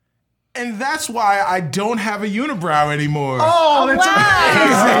And that's why I don't have a unibrow anymore. Oh, that's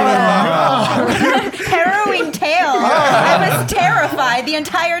amazing. Harrowing tale. I was terrified the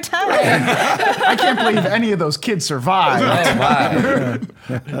entire time. I can't believe any of those kids survived.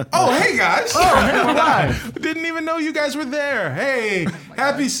 Oh, hey, guys. Oh, hey, we're live. Didn't even know you guys were there. Hey,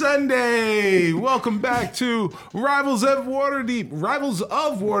 happy Sunday. Welcome back to Rivals of Waterdeep.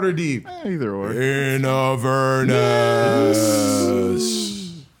 Either or. In Avernus.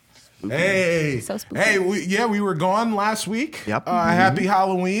 Hey, So spooky. hey, we were gone last week. Yep. Happy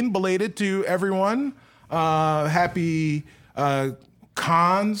Halloween, belated to everyone. Happy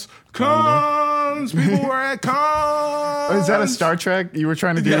cons. People were at cons. Oh, is that a Star Trek? You were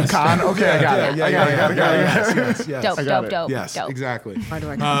trying to do con? Okay, I got it. I got it. Yes. Dope, dope. Yes, exactly. Why do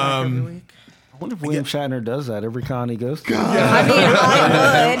I come back every week? I wonder if William Shatner does that every con he goes to. I mean,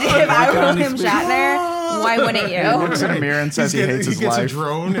 I would. If I were William Shatner, why wouldn't He you? looks in a mirror and says he hates his gets a life.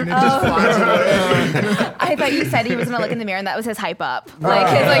 drone and it just flies away. I thought you said he was going to look in the mirror and that was his hype up. His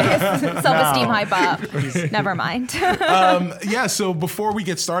self-esteem hype up. Never mind. Yeah, so before we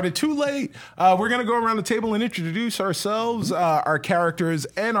get started, too late, we're going to go around the table and introduce ourselves, our characters,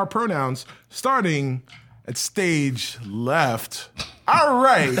 and our pronouns, starting at stage left. All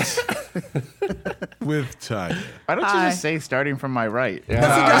right. With Tanya. Why don't you just say starting from my right? You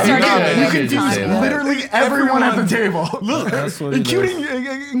can Confuse literally everyone at the table. Look,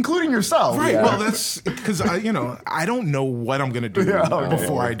 including yourself. right, well, that's because, I don't know what I'm going to do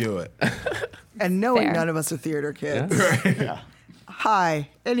before I do it. And knowing Fair. none of us are theater kids. Yeah. Hi.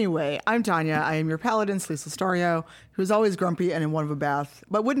 Anyway, I'm Tanya. I am your paladin, Sleeceless Dario, who's always grumpy and in one of a bath,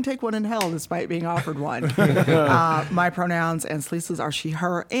 but wouldn't take one in hell despite being offered one. My pronouns and Sleeceless are she,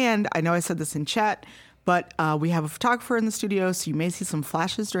 her, and I know I said this in chat, but we have a photographer in the studio, so you may see some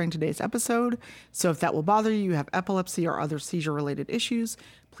flashes during today's episode. So if that will bother you, you have epilepsy or other seizure-related issues,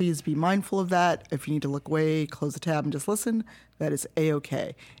 please be mindful of that. If you need to look away, close the tab and just listen, that is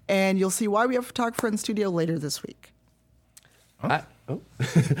A-okay. And you'll see why we have a photographer in the studio later this week. Hi,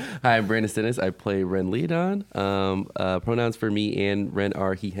 I'm Brandon Stennis. I play Ren Leadon. Pronouns for me and Ren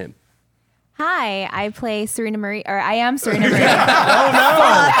are he, him. Hi, I play Serena Marie, or I am Serena Marie. Oh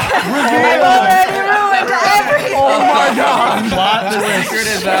my God. The secret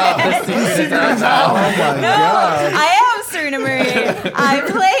is out. Oh my God. I am Serena Marie. I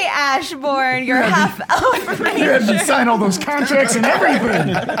play Ashbourne, your half elf. You had to sign all those contracts and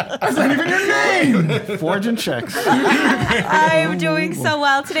everything. That's not even your name. Forging checks. I'm doing so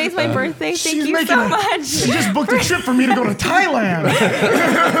well. Today's my birthday. Thank you so much. She just booked a trip for me to go to Thailand.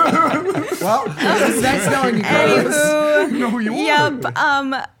 Well, it's nice knowing you guys. Anywho, You know who you are. Yep.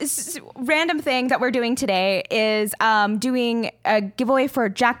 Random thing that we're doing today is doing a giveaway for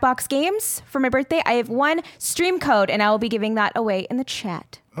Jackbox Games for my birthday. I have one stream code, and I will be giving that away in the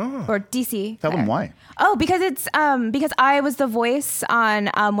chat. Or DC. Tell them why. Oh, because it's because I was the voice on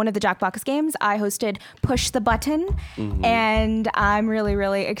one of the Jackbox games. I hosted Push the Button, and I'm really,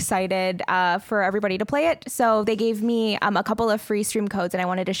 really excited for everybody to play it. So they gave me a couple of free stream codes, and I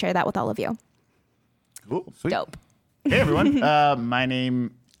wanted to share that with all of you. Cool. Sweet. Dope. Hey, everyone. My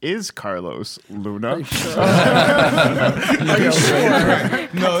name is Carlos Luna. Are you sure?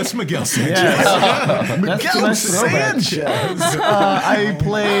 No, it's Miguel Sanchez. Miguel Sanchez. I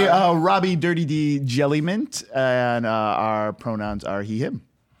play Robbie Dirty D Jellymint, and our pronouns are he, him.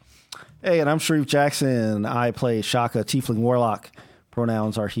 Hey, and I'm Sharif Jackson. I play Shaka, Tiefling Warlock.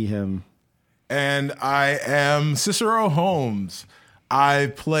 Pronouns are he, him. And I am Cicero Holmes.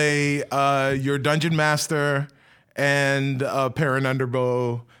 I play your dungeon master and Perrin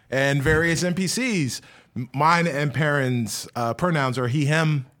Underbow and various NPCs. Mine and Perrin's pronouns are he,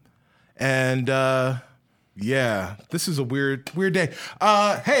 him. And yeah, this is a weird day.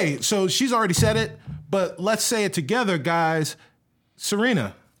 Hey, so she's already said it, but let's say it together, guys.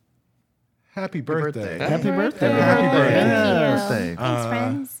 Serena, happy birthday. Happy birthday. Happy birthday. birthday. Thanks,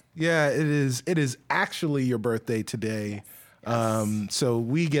 friends. Yeah, it is actually your birthday today. So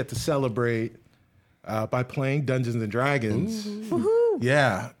we get to celebrate by playing Dungeons and Dragons. Woohoo.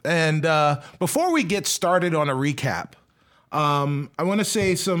 Yeah. And before we get started on a recap, I want to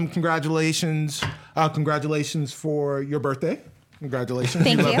say some congratulations. Congratulations for your birthday. Congratulations.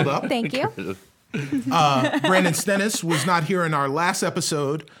 Thank leveled you. up. Thank you. Brandon Stennis was not here in our last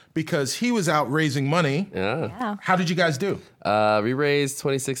episode because he was out raising money. Yeah. How did you guys do? We raised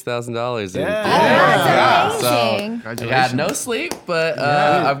 $26,000. That's amazing. I had no sleep, but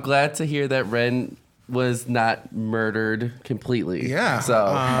I'm glad to hear that Ren was not murdered completely. Yeah. So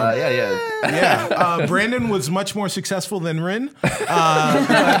yeah. Yeah, Brandon was much more successful than Rin. That's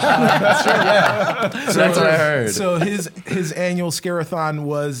what I heard. So his annual Scarathon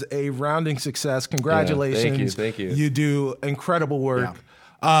was a rounding success. Congratulations. Thank you. You do incredible work.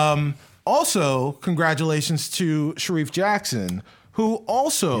 Also, congratulations to Sharif Jackson, who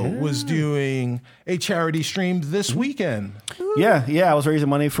also was doing a charity stream this weekend. Yeah. I was raising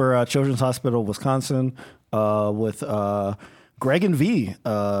money for Children's Hospital of Wisconsin with Greg and V.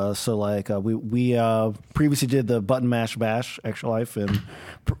 We previously did the Button Mash Bash Extra Life in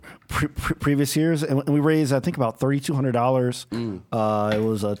previous years, and we raised I think about $3,200. It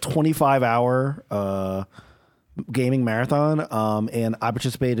was a 25-hour gaming marathon, and I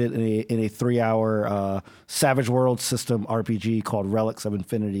participated in a 3-hour Savage World system RPG called Relics of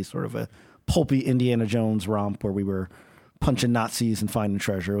Infinity, sort of a pulpy Indiana Jones romp where we were punching Nazis and finding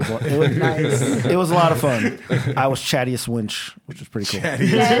treasure. It was a lot of fun. I was Chattiest Winch, which was pretty cool.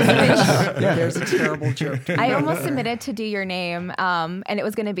 There's a terrible joke. I almost submitted to do your name, and it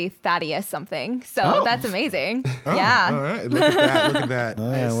was going to be Thaddeus something. So that's amazing. Yeah. All right, look at that.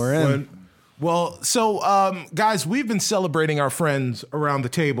 Oh, yeah, we're in. Well, so guys, we've been celebrating our friends around the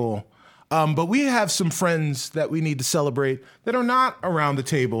table, but we have some friends that we need to celebrate that are not around the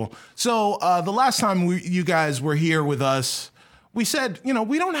table. So the last time you guys were here with us, we said,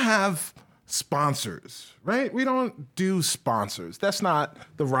 we don't have sponsors, right? We don't do sponsors. That's not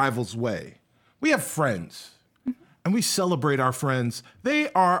the Rivals way. We have friends, and we celebrate our friends.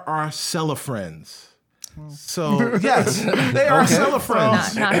 They are our Cella-friends. So yes, they are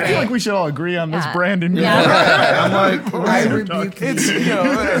Cella-friends. Not I feel like great. we should all agree on this, Yeah. Brandon. Yeah. I'm like, I rebuke you.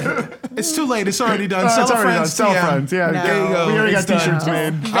 it's too late. It's already done. It's already done. Cella-friends, Cella-friends, TM. yeah. No. There you go. We already got It's done. t-shirts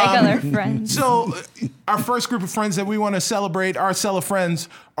made. Regular friends. So, our first group of friends that we want to celebrate, our Cella-friends,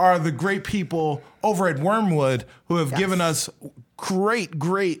 are the great people over at Wormwood who have given us great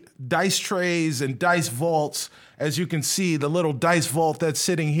dice trays and dice vaults. As you can see, the little dice vault that's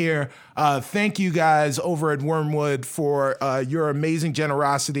sitting here. Thank you guys over at Wormwood for your amazing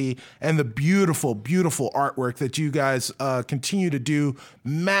generosity and the beautiful artwork that you guys continue to do.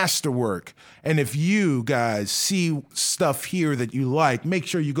 Masterwork. And if you guys see stuff here that you like, make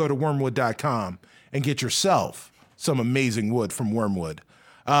sure you go to wormwood.com and get yourself some amazing wood from Wormwood.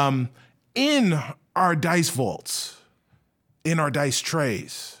 In our dice vaults, in our dice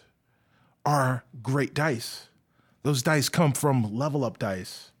trays, are great dice. Those dice come from Level Up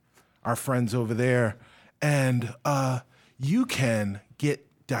Dice, our friends over there. And you can get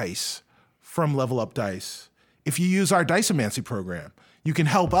dice from Level Up Dice if you use our Diceomancy program. You can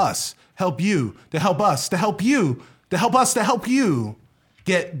help us, help you, to help us, to help you, to help us, to help you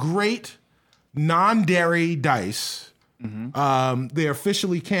get great non-dairy dice. They're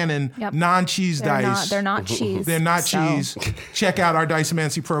officially canon non-cheese dice. They're not cheese. They're not cheese. Check out our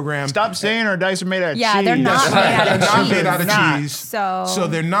Diceomancy program. Stop saying our dice are made out of cheese. Yeah, they're not made out They're of not cheese. made out of Not. cheese. So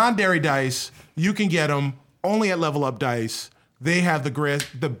they're non-dairy dice. You can get them only at Level Up Dice. They have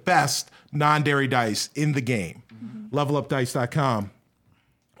the best non-dairy dice in the game. LevelUpDice.com.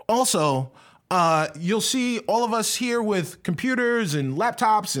 Also, you'll see all of us here with computers and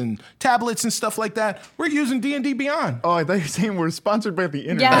laptops and tablets and stuff like that. We're using D&D Beyond. Oh, I thought you were saying we're sponsored by the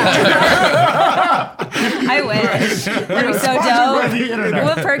internet. Yeah. I wish. That'd be so by the dope. internet.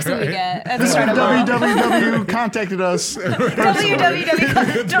 What perks do we get? That's Mr. incredible. www contacted us.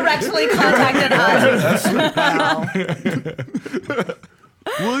 www directly contacted us.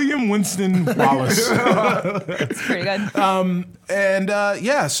 William Winston Wallace. It's pretty good.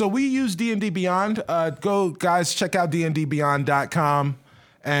 So we use D&D Beyond. Go, guys, check out dndbeyond.com.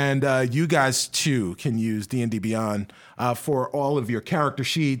 And you guys, too, can use D&D Beyond for all of your character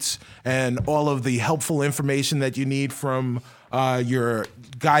sheets and all of the helpful information that you need from your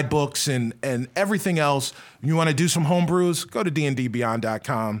guidebooks and everything else. You want to do some homebrews, go to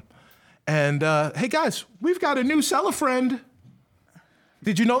dndbeyond.com. And, hey, guys, we've got a new Cella-friend.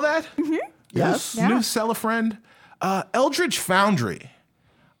 Did you know that? Mm-hmm. Yes. New Cella-friend. Eldritch Foundry.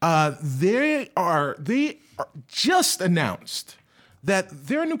 They are just announced that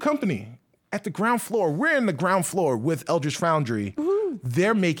they're a new company at the ground floor. We're in the ground floor with Eldritch Foundry. Ooh.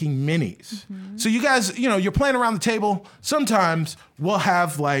 They're making minis. Mm-hmm. So you guys, you're playing around the table. Sometimes we'll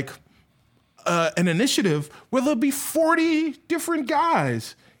have like an initiative where there'll be 40 different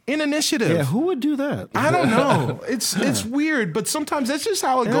guys in initiative. Yeah, who would do that? I don't know. It's weird, but sometimes that's just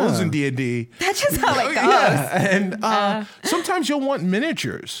how it goes in D&D. That's just how it goes. Yeah, and sometimes you'll want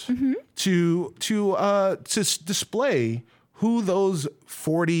miniatures to display who those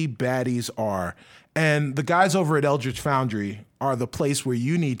 40 baddies are. And the guys over at Eldritch Foundry are the place where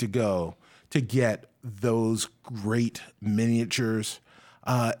you need to go to get those great miniatures.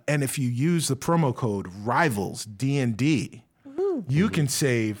 And if you use the promo code RIVALS D&D, you can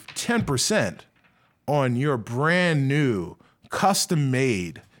save 10% on your brand new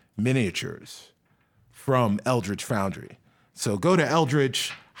custom-made miniatures from Eldritch Foundry. So go to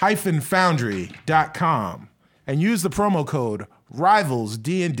eldritch-foundry.com and use the promo code RIVALS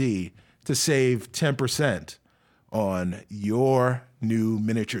D&D to save 10% on your new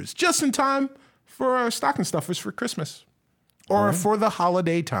miniatures, just in time for our stocking stuffers for Christmas or for the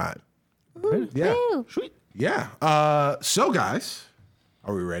holiday time. Yeah. Sweet. Yeah. So, guys,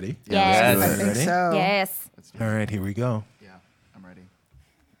 are we ready? Yes. I think so. Yes. All right, here we go. Yeah, I'm ready.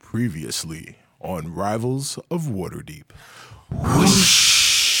 Previously on Rivals of Waterdeep.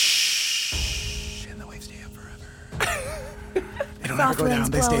 And the waves stay up forever. They don't ever go down.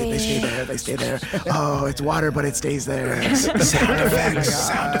 They stay there. They stay there. Oh, it's water, but it stays there. Sound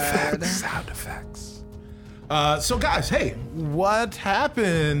effects. So, guys, hey, what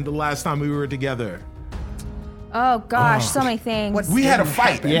happened the last time we were together? Oh gosh, so many things. We had a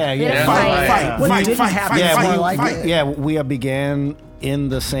fight. Yeah, We had a yeah. fight. Yeah, we began in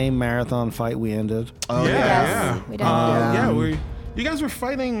the same marathon fight we ended. Oh, Yes, we did. You guys were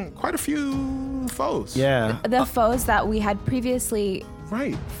fighting quite a few foes. Yeah. The foes that we had previously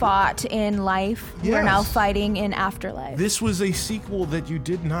Right. fought in life, we're Yes. now fighting in afterlife. This was a sequel that you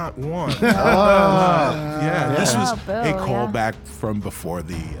did not want. This was boo, a yeah. callback from before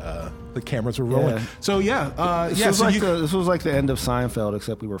the cameras were rolling. Yeah. So This was like the end of Seinfeld,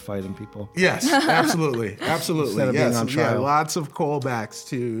 except we were fighting people. yes, absolutely, absolutely. Instead of being on trial. Lots of callbacks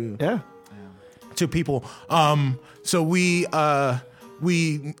to Yeah. people. So we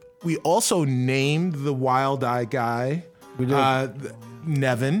also named the Wild Eye guy. We did.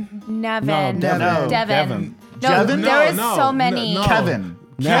 Nevin. Nevin. No, Devin. Devin. No, Devin? there was so many. no. Kevin.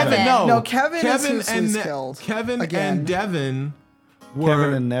 Kevin, no. No, Kevin is who Sleaze killed. Kevin Again. and Devin were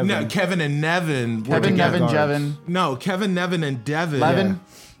Kevin and Nevin. No, Kevin and Nevin were Kevin, together. Nevin, Jevin. No, Kevin, Nevin, and Devin. Levin?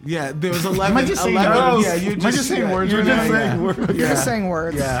 Yeah, there was 11. Am I just saying 11 words? Yeah, you're Am I just saying words right now? You're just saying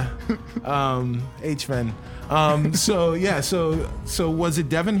words. Yeah. H-Ven. So was it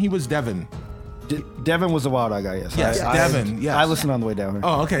Devin? He was Devin. Devin was the wild eye guy, yes. Yes, Devin, yes. I listened on the way down here.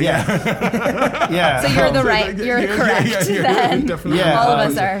 Oh, okay. Yeah. Yeah. So you're correct then. Definitely. Yeah. All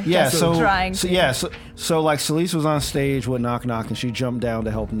of us are Yeah, just so trying so, to. yeah, so like Celise was on stage with Knock Knock, and she jumped down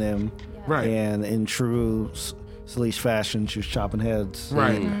to help Nim. Right. And in true Celise fashion, she was chopping heads.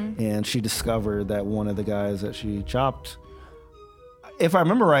 Right. And she discovered that one of the guys that she chopped, if I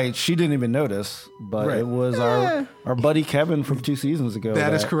remember right, she didn't even notice, but Right. it was our buddy Kevin from 2 seasons ago.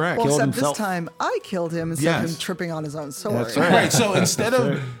 That is correct. Well, Killed except himself. this time I killed him instead of Yes. him tripping on his own sword. That's right. Right. So instead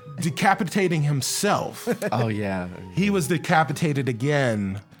of decapitating himself, Oh yeah. he was decapitated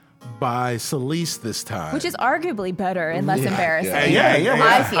again by Celise this time. Which is arguably better and less embarrassing. Yeah.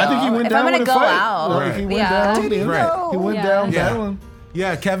 I feel. I think he went if down I'm gonna with a go fight. out, Like, he went yeah. down. Did he Right. know? He went Yeah. down Yeah. battling.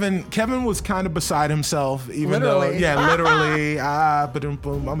 Yeah, Kevin was kind of beside himself, even Literally. though, literally,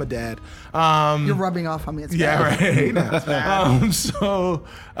 boom, I'm a dad. You're rubbing off on me. It's Yeah, bad. right. So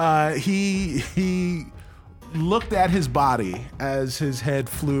he looked at his body as his head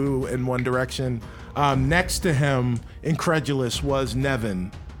flew in one direction. Next to him, incredulous, was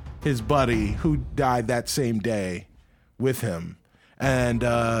Nevin, his buddy, who died that same day with him. And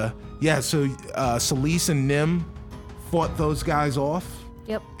so Celise and Nim fought those guys off.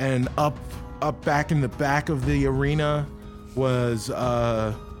 Yep. And up back in the back of the arena was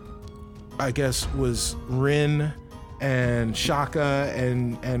was Rin and Shaka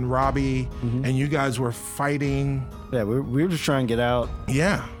and Robbie, and you guys were fighting. Yeah, we were just trying to get out.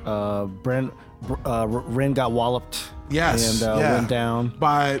 Yeah. Ren got walloped. Yes. And went down.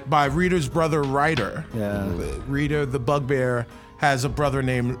 by Rita's brother Ryder. Yeah. Rita the bugbear has a brother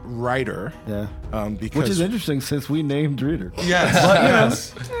named Ryder. Yeah. Because Which is interesting since we named Reader.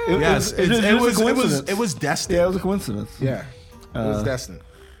 yes, yes, it was a it coincidence. was destined. Yeah, it was a coincidence. Yeah, it was destined.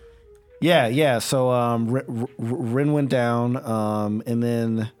 Yeah. So Rin went down, and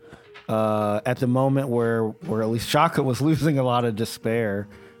then at the moment where at least Shaka was losing a lot of despair,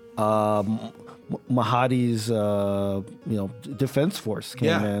 Mahadi's defense force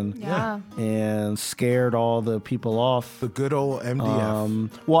came in Yeah. and scared all the people off. The good old MDF.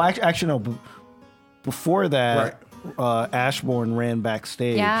 Well, actually, no. Before that, Ashbourne ran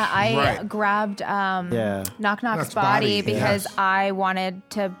backstage. Yeah, I Right. grabbed Yeah. Knock Knock's Knock's body body, because yes. I wanted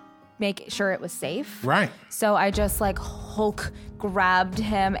to make sure it was safe. Right. So I just Hulk grabbed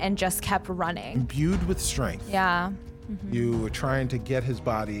him and just kept running. Imbued with strength. Yeah. You were trying to get his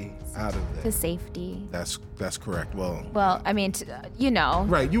body out of there. To safety. That's correct. Well, I mean,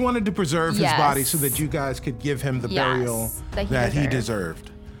 right. You wanted to preserve his Yes. body so that you guys could give him the burial that he he deserved.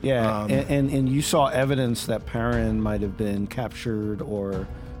 deserved. Yeah, and you saw evidence that Perrin might have been captured, or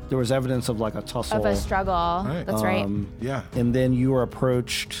there was evidence of like a tussle. Of a struggle. Right. That's right. Yeah. And then you were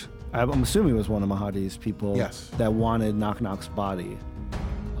approached, I'm assuming it was one of Mahadi's people Yes. that wanted Knock Knock's body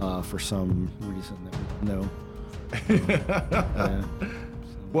for some reason that we don't know.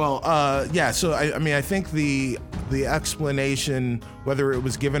 Well, yeah. So I mean, I think the explanation, whether it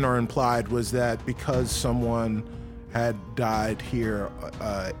was given or implied, was that because someone had died here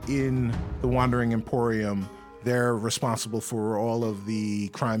in the Wandering Emporium, they're responsible for all of the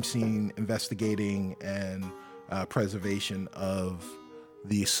crime scene investigating and preservation of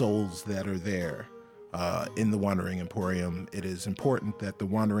the souls that are there in the Wandering Emporium. It is important that the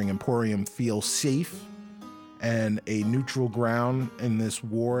Wandering Emporium feels safe and a neutral ground in this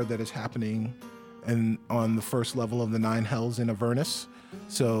war that is happening on the first level of the Nine Hells in Avernus.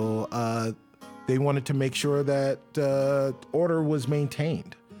 So they wanted to make sure that order was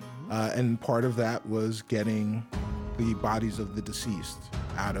maintained. And part of that was getting the bodies of the deceased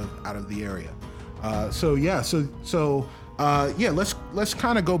out of the area. Let's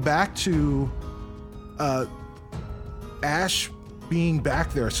kind of go back to Ash being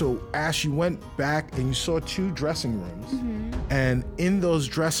back there. So Ash, you went back and you saw 2 dressing rooms, and in those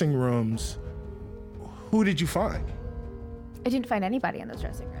dressing rooms, who did you find? I didn't find anybody in those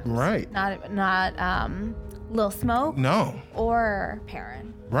dressing rooms. Right. Not Lil Smoke. No. Or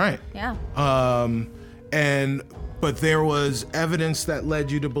Perrin. Right. Yeah. But there was evidence that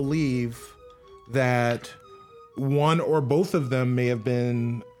led you to believe that one or both of them may have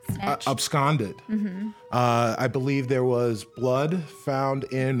been absconded. I believe there was blood found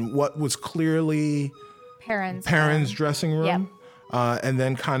in what was clearly Perrin's dressing room, and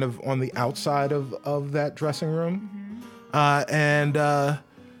then kind of on the outside of that dressing room.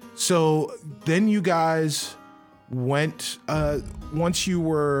 So then you guys went, once you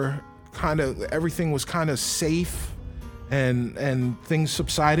were everything was kind of safe and things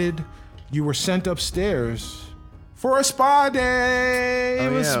subsided, you were sent upstairs for a spa day.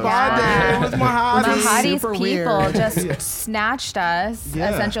 It was spa day with Mahadi. Mahadi's Super people weird. just snatched us,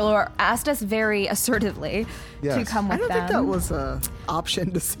 essentially, or asked us very assertively to Yes. come I with don't them. think that was an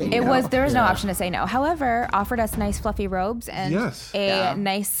option to say It no. was. There was no option to say no. However, offered us nice fluffy robes and Yes. a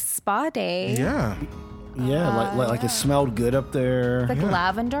nice spa day. Yeah. Yeah, like it smelled good up there. Like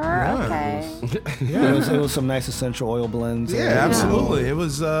lavender. Okay. It was some nice essential oil blends. Yeah, absolutely. It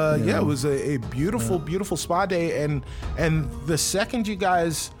was it was a beautiful, beautiful spa day, and the second you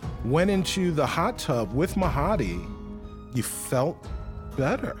guys went into the hot tub with Mahadi, you felt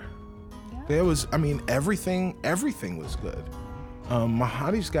better. There was, everything was good.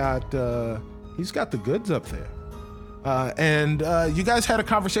 Mahadi's got the goods up there, and you guys had a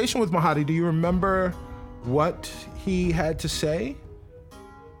conversation with Mahadi. Do you remember what he had to say?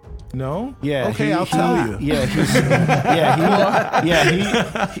 No? Yeah. Okay, I'll tell you.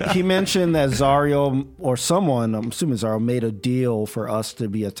 He mentioned that Zario or someone, I'm assuming Zario, made a deal for us to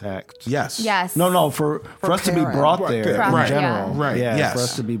be attacked. Yes. Yes. No, for us to be Perrin. brought Right, there right, in general. right, Yeah, yes. for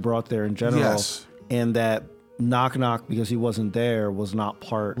us to be brought there in general. Yes. And that Knock Knock, because he wasn't there, was not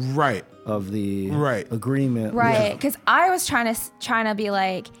part Right. of the Right. agreement. Right. Because I was trying to be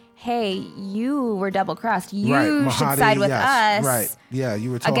like, hey, you were double crossed. You Right, should Mahadi, side with yes, us. Right. Yeah, you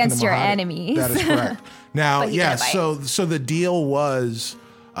were talking against to your Mahadi. enemies. That is correct. Now, But he yeah, didn't bite. so the deal was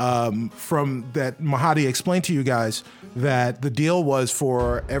from that Mahadi explained to you guys that the deal was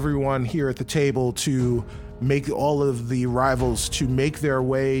for everyone here at the table to make all of the rivals to make their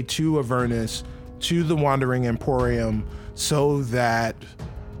way to Avernus, to the Wandering Emporium, so that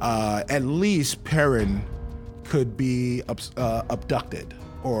at least Perrin could be abducted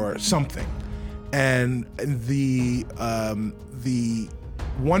or something. And the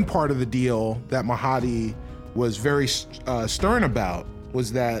one part of the deal that Mahadi was very stern about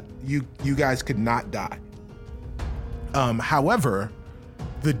was that you guys could not die. However,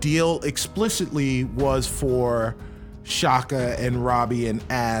 the deal explicitly was for Shaka and Robbie and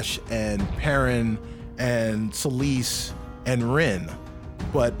Ash and Perrin and Celise and Rin,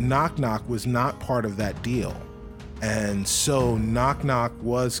 but Knock Knock was not part of that deal. And so Knock Knock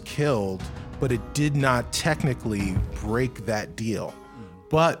was killed, but it did not technically break that deal.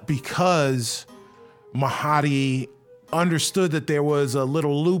 But because Mahadi understood that there was a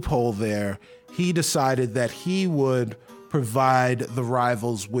little loophole there, he decided that he would provide the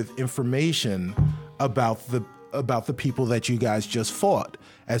rivals with information about about the people that you guys just fought.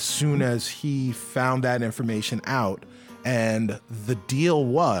 As soon as he found that information out, and the deal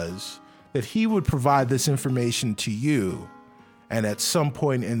was that he would provide this information to you, and at some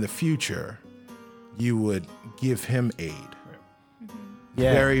point in the future, you would give him aid.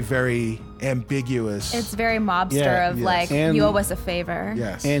 Yeah. Very, very ambiguous. It's very mobster Yeah, of yes. like, And- you owe us a favor.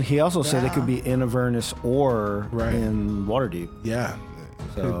 Yes. And he also said it could be in Avernus or Right. in Waterdeep. Yeah.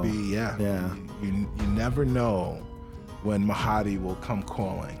 It So, could be, yeah. yeah. You never know when Mahadi will come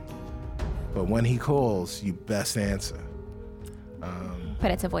calling. But when he calls, you best answer. Put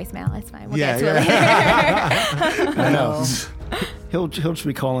it to voicemail. It's fine. We'll Yeah, get to it later. I know. He'll just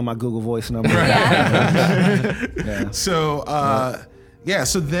be calling my Google Voice number. So,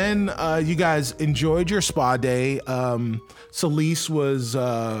 so then you guys enjoyed your spa day. Celise was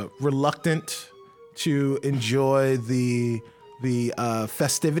reluctant to enjoy the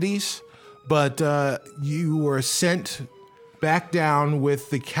festivities, but you were sent back down with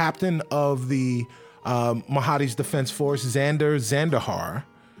the captain of the Mahadi's Defense Force, Xander Zandahar,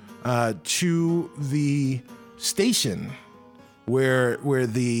 to the station where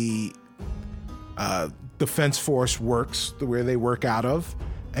the Defense Force works, where they work out of,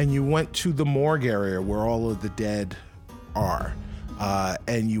 and you went to the morgue area where all of the dead are,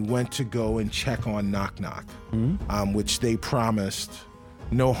 and you went to go and check on Knock Knock, which they promised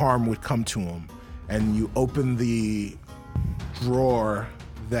no harm would come to him, and you opened the drawer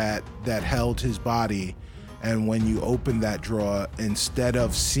that held his body, and when you opened that drawer, instead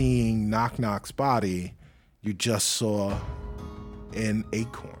of seeing Knock Knock's body, you just saw an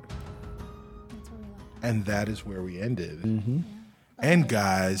acorn. And that is where we ended. And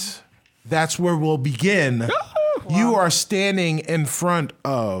guys, that's where we'll begin. You are standing in front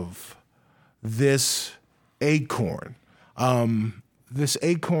of this acorn. This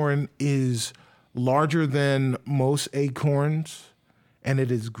acorn is larger than most acorns, and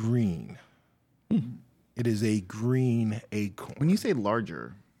it is green. It is a green acorn. When you say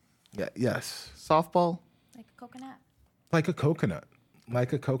larger, Yes. softball? Like a coconut. Like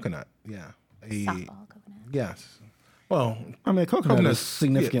a coconut. Yeah. Softball coconut. Yes. Well, I mean, coconut is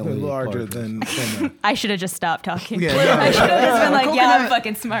significantly larger than a, I should have just stopped talking. Yeah, I should have just been like, yeah, I'm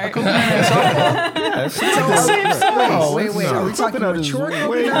fucking smart. Wait, are we talking coconut is mature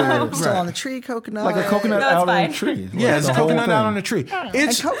way coconut? bigger. Still on the tree coconut? like a coconut No, it's out on fine. a tree. Yeah, it's a the whole coconut out thing. on a tree. coconuts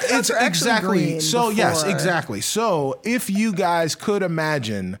It's are actually exactly green so. Yes, before. exactly. So if you guys could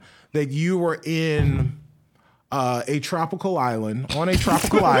imagine that you were in a tropical island, on a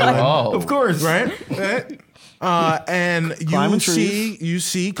tropical island, Of course. right? And Climbing you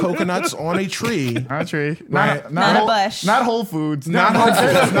see coconuts on a tree. Not a tree. Right. Not a bush. Not Whole Foods. Not Whole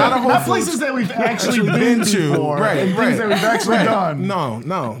Foods. Not a Whole Not Foods. places that we've actually been to. to. Right, and right. things that we've actually done.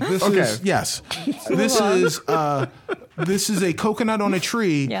 No. This Okay. is yes. This is a coconut on a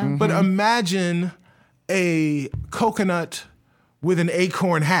tree. Yeah. But imagine a coconut with an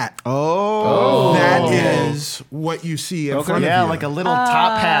acorn hat. Oh. That is what you see in front of Yeah, you. like a little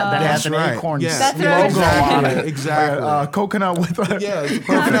top hat that That's has an right. acorn Yeah. That's logo right. on it. Exactly. Coconut with a... Yeah, it's a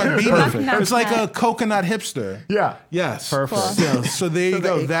coconut beanie. Knock, It's like knock. a coconut hipster. Yeah. Yes. Perfect. Yeah, so there you So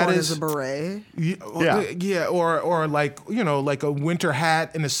go. the That acorn is a beret. yeah, or like like a winter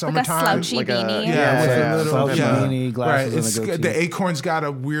hat in the Like a summertime. slouchy Like a- beanie. Yeah, with Yeah, a little slouchy beanie, glasses, Right. and a goatee. The acorn's got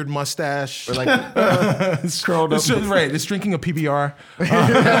a weird mustache. Like, it's curled up. Right. It's drinking a PBR. So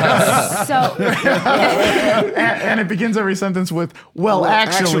and it begins every sentence with, well,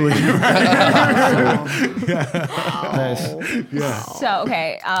 actually. Nice. So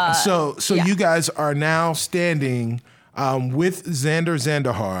okay. So yeah. you guys are now standing with Xander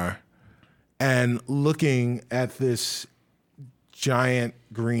Zandahar and looking at this giant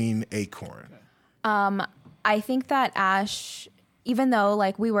green acorn. I think that Ash, even though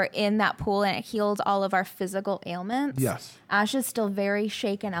like we were in that pool and it healed all of our physical ailments, Yes. Ash is still very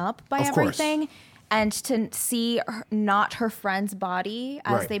shaken up by Of course. everything. And to see not her friend's body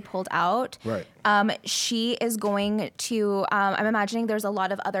as Right. they pulled out, Right. she is going to. I'm imagining there's a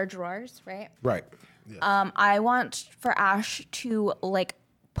lot of other drawers, right? Right. Yeah. I want for Ash to like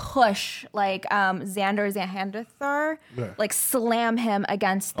push like Xander Zahandathar, Right. like slam him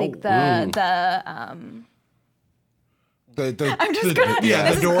against the I'm just gonna. yeah,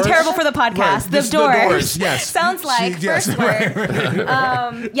 this the doors. is terrible for the podcast. Right, The this- doors. the doors, yes. Sounds like Yes, first right,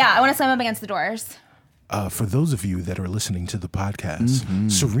 word. Yeah, I want to slam him against the doors. For those of you that are listening to the podcast,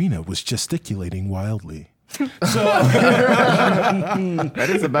 Serena was gesticulating wildly. That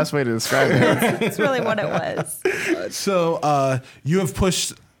is the best way to describe it. That's really what it was. So you have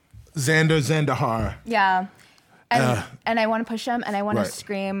pushed Xander Zandahar. Yeah. And I want to push him and I want Right. to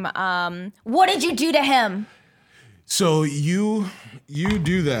scream, what did you do to him? So you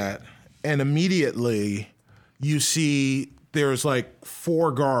do that, and immediately you see there's like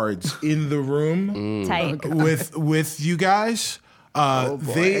 4 guards in the room Tight. with you guys. boy.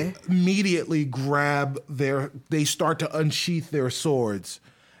 They immediately they start to unsheath their swords,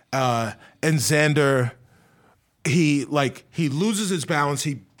 and Xander, he loses his balance.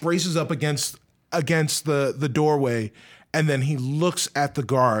 He braces up against the doorway, and then he looks at the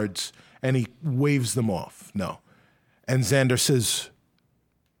guards and he waves them off. No. And Xander says,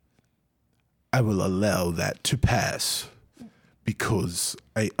 I will allow that to pass because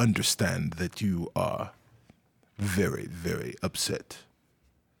I understand that you are very, very upset.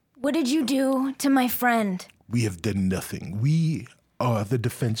 What did you do to my friend? We have done nothing. We are the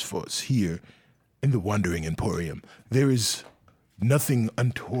defense force here in the Wandering Emporium. There is nothing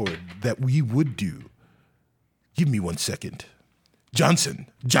untoward that we would do. Give me 1 second. Johnson,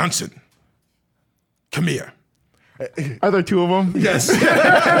 come here. Are there 2 of them? Yes.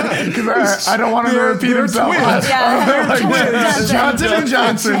 Because I don't want him to repeat himself. Johnson and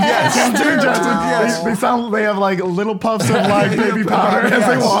Johnson. Yes. Johnson and Johnson. Yes. They have like little puffs of like baby powder as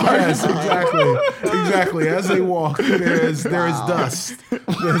they walk. Yes, exactly. As they walk, there is dust.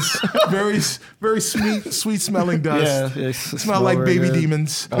 There's very sweet smelling dust. Yeah, Smell like baby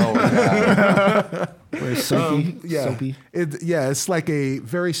demons. Oh, wow. Very soapy. Yeah, Soapy. it's like a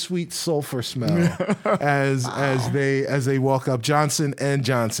very sweet sulfur smell as they walk up. Johnson and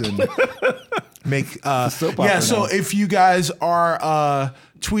Johnson make So if you guys are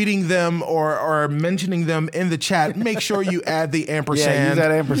tweeting them or mentioning them in the chat, make sure you add the ampersand. Yeah, use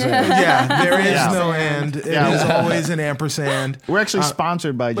that ampersand. Yeah, there is no and. It is always an ampersand. We're actually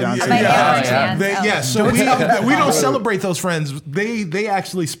sponsored by Johnson. So we don't celebrate those friends. They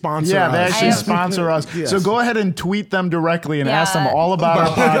actually sponsor us. Yeah, they actually sponsor us. Yes. So go ahead and tweet them directly and ask them all about our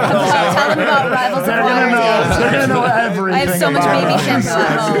podcast. Tell them about Rivals of They're going to know everything. I have so much about baby us.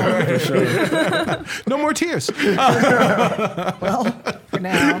 shampoo at home. No more tears. For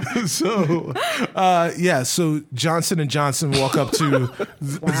now. So Johnson and Johnson walk up to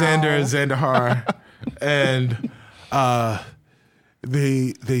Xandar, and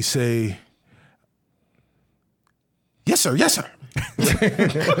they say, "Yes, sir. Yes, sir."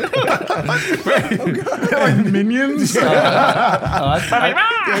 Like minions? I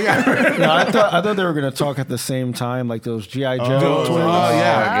thought they were going to talk at the same time, like those G.I. Joe twins.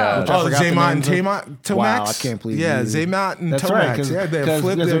 Yeah. Which I forgot the Zaymot and names of. Tomax. Wow, I can't believe Yeah, you- Zaymot and That's Tomax. right, 'cause- yeah, they because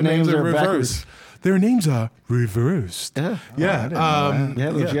flip their names are reversed. backwards. Their names are reversed. Yeah. Yeah. Yeah,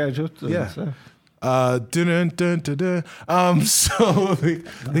 those G.I. Joe twins. Yeah. Yeah. So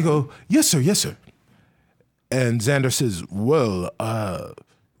they go, yes, sir, yes, sir. And Xander says, well,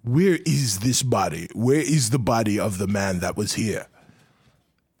 where is this body? Where is the body of the man that was here?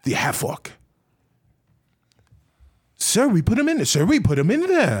 The half-orc. Sir, we put him in there. Sir, we put him in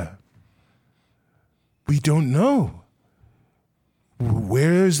there. We don't know.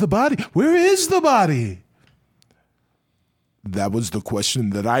 Where is the body? Where is the body? That was the question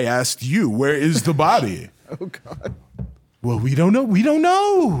that I asked you. Where is the body? Oh, God. Well, we don't know. We don't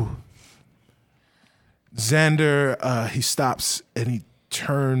know. Xander, he stops and he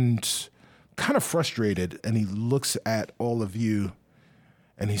turns kind of frustrated and he looks at all of you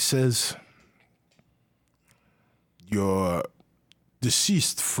and he says, your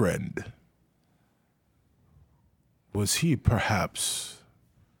deceased friend, was he perhaps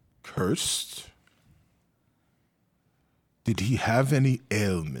cursed? Did he have any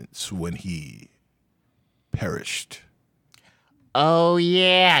ailments when he perished? Oh,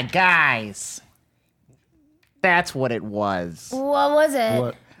 yeah, guys. That's what it was. What was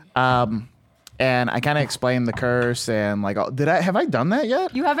it? What? And I kind of explained the curse and like, have I done that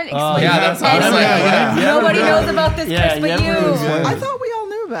yet? You haven't explained yeah, it that's to anyone. awesome. Yeah. Nobody knows about this Yeah, curse but yeah, you. everybody's- I thought we all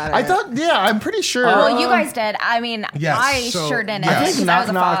knew about it. I thought, I'm pretty sure. Well, you guys did. I mean, Yes, I so- sure didn't. yes. I think Because I was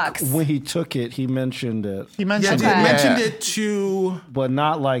a Knock fox. when he took it, he mentioned it, he Yeah, mentioned he it. mentioned it to... but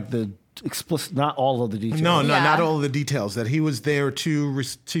not like the explicit, not all of the details. No, Yeah. not all of the details. That he was there to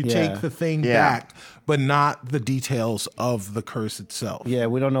take the thing back, but not the details of the curse itself. Yeah,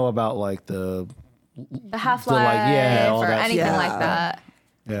 we don't know about like the Half-Life all or that anything stuff. like that.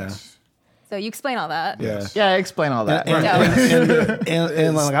 yeah. So you explain all that. Yeah. Yeah, explain all that.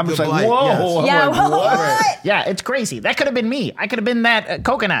 And like, I'm just the like, blight, whoa. Yeah, I'm like, what? Yeah, it's crazy. That could have been me. I could have been that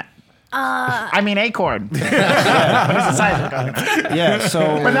coconut. I mean acorn. But it's the size of a coconut. Yeah, so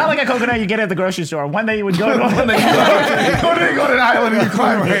But not like a coconut you get at the grocery store. One day you would go to one day you go to an island and you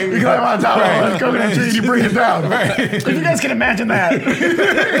climb on top of a coconut tree and you bring it down. If you guys can imagine that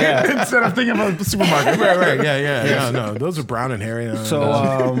instead of thinking of a supermarket. Right. Yeah. No, those are brown and hairy. So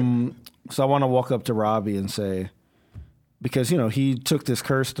I want to walk up to Robbie and say, because he took this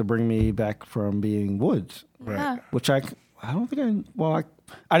curse to bring me back from being woods, Yeah. which I don't think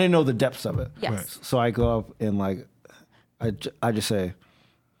I didn't know the depths of it. Yes. Right. So I go up and I just say,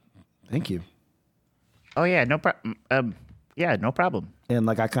 thank you. Oh yeah, no problem. Yeah, no problem. And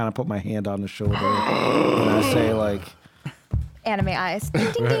I kind of put my hand on the shoulder and I say Anime eyes.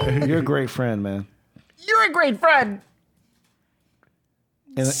 Ding, ding, ding. you're a great friend, man. You're a great friend.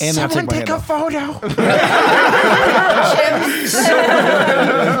 And I take my hand off. photo.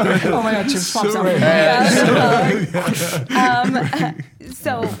 Oh my God, Chips pops out.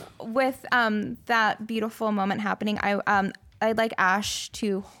 So with that beautiful moment happening, I'd like Ash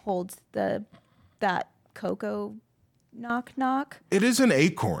to hold that cocoa knock. It is an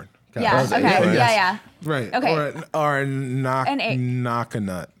acorn. Yeah. guys. Okay. Yes. Yeah. Right. Okay. Or a knock a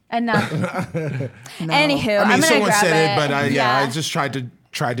nut. And anywho, I mean, I'm gonna someone grab said it, it. but I just tried to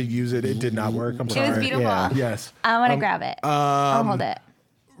use it. It did not work. I'm sorry. It was beautiful. Yeah. Yes. I want to grab it. I'll hold it.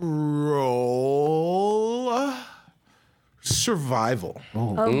 Roll survival.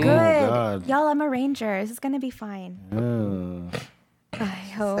 Oh, good. God. Y'all, I'm a ranger. This is gonna be fine. I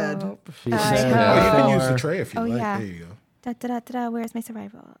hope. She I said, hope. Oh, you can use the tray if you Oh, like. yeah. There you go. Da, da, da, da, da. Where's my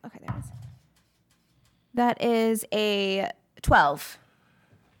survival? Okay, there it is. That is a 12.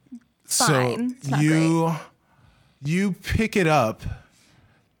 Fine. It's So not you pick it up,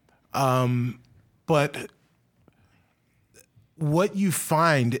 but what you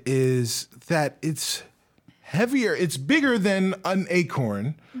find is that it's heavier. It's bigger than an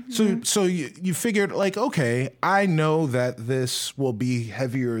acorn. So you figured okay, I know that this will be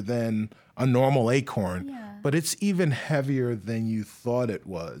heavier than a normal acorn, but it's even heavier than you thought it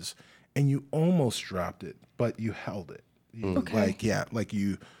was, and you almost dropped it, but you held it.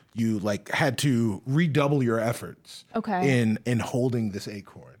 You, you had to redouble your efforts. Okay. In holding this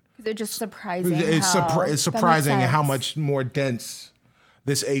acorn. They're just surprising. It's That surprising makes how sense. much more dense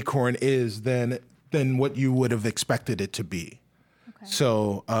this acorn is than what you would have expected it to be. Okay.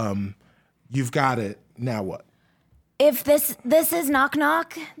 So you've got it. Now what? If this is knock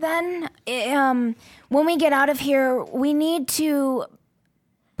knock, then when we get out of here, we need to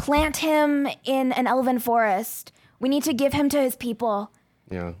plant him in an elven forest. We need to give him to his people.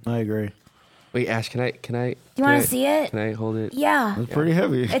 Yeah. I agree. Wait, Ash, can I? Do you want to see it? Can I hold it? Yeah. It's pretty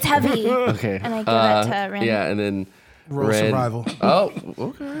heavy. It's heavy. Okay. And I give it to Ren. Yeah, and then Roll Ren. survival. Oh,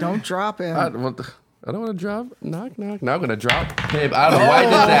 okay. Don't drop it. I don't want to drop. Knock, knock. Now I'm gonna drop him. I don't know why I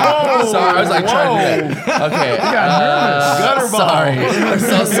did that. Sorry, I was trying to do that. Okay. Sorry. I'm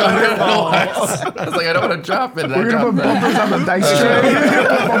so sorry. I don't know why. I was I don't want to drop it. We're gonna put bumpers on the dice tray.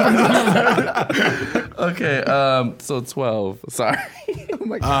 Okay. So 12. Sorry.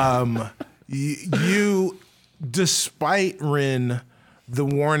 You, despite Rin, the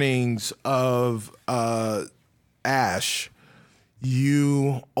warnings of Ash,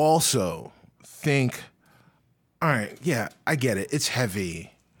 you also think, all right, yeah, I get it. It's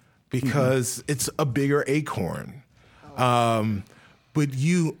heavy because it's a bigger acorn. But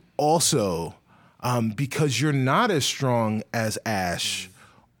you also, because you're not as strong as Ash,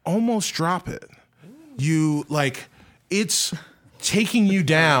 almost drop it. You it's taking you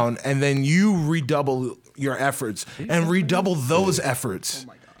down, and then you redouble your efforts and redouble those efforts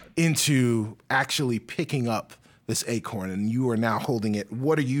into actually picking up this acorn, and you are now holding it.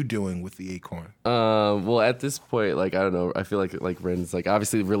 What are you doing with the acorn? Well, at this point, I don't know. I feel like Ren's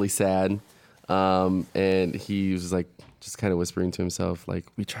obviously really sad, and he was just kind of whispering to himself,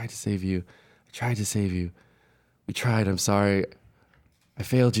 "We tried to save you. I tried to save you. We tried. I'm sorry. I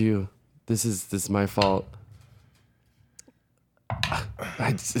failed you. This is my fault.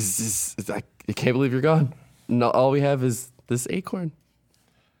 I can't believe you're gone. No, all we have is this acorn.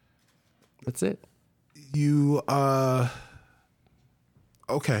 That's it." You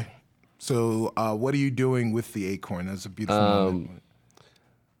okay. So what are you doing with the acorn? That's a beautiful moment.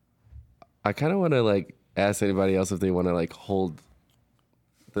 I kind of want to ask anybody else if they want to hold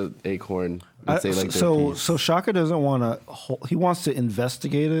the acorn and say their so piece. Shaka doesn't want to. He wants to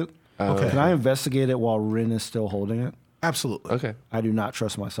investigate it. Okay. Can I investigate it while Rin is still holding it? Absolutely. Okay. I do not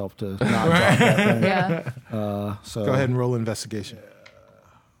trust myself to not drop that thing. Yeah. So Go ahead and roll investigation.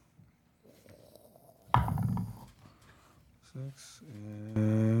 6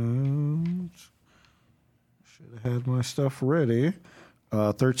 and should have had my stuff ready.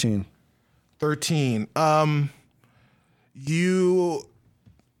 13. 13. You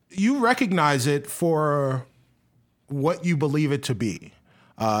recognize it for what you believe it to be.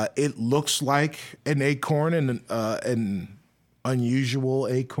 It looks like an acorn, and an unusual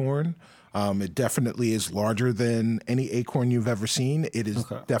acorn. It definitely is larger than any acorn you've ever seen. It is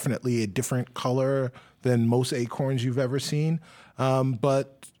definitely a different color than most acorns you've ever seen,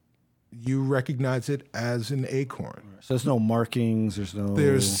 but you recognize it as an acorn. So there's no markings. There's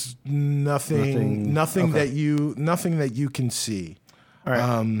nothing that you can see. All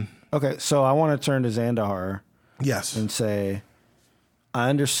right. Okay, so I want to turn to Xandahar. Yes. And say, I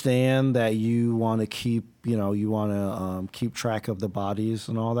understand that you want to keep, keep track of the bodies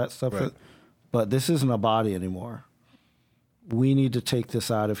and all that stuff, Right. but this isn't a body anymore. We need to take this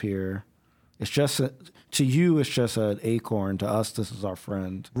out of here. It's just to you, it's just an acorn. To us, this is our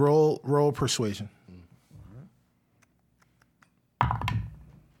friend. Roll persuasion.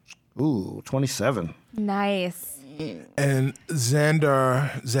 Ooh, 27. Nice. And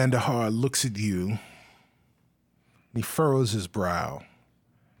Xandahar looks at you, and he furrows his brow,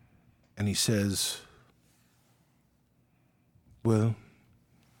 and he says, well,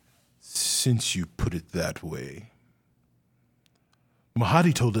 since you put it that way,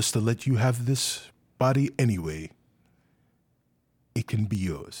 Mahadi told us to let you have this body anyway. It can be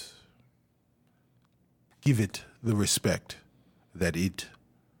yours. Give it the respect that it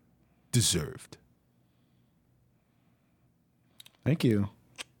deserved. Thank you.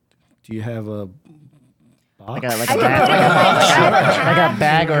 Do you have a box? Like a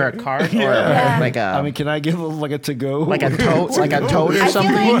bag or a cart or like a. I mean, can I give him like a to-go? Like a tote, like a tote or I feel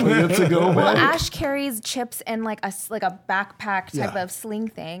something. like to-go well, bag? Ash carries chips in like a backpack type of sling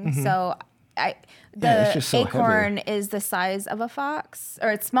thing. So it's just so acorn is the size of a fox,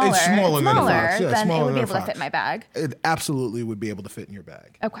 or it's smaller. It's smaller than a fox. Yeah, then it smaller would be than a able to fox. fit in my bag. It absolutely would be able to fit in your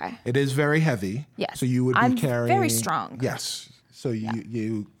bag. Okay. It is very heavy. Yes. So you would be I'm carrying. very strong. Yes. So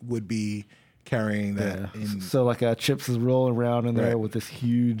you would be carrying that in. So like Chips is rolling around in there with this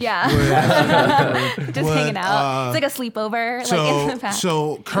huge. Yeah. Just hanging out. It's like a sleepover. Like in the back.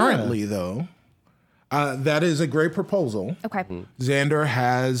 So currently though, that is a great proposal. Okay. Xander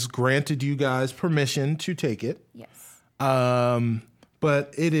has granted you guys permission to take it. Yes.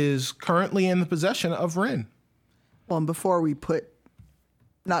 But it is currently in the possession of Rin. Well, and before we put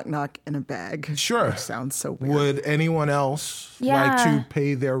knock knock in a bag. Sure. Which sounds so weird. Would anyone else like to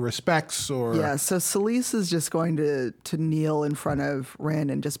pay their respects or? Yeah, so Celise is just going to kneel in front of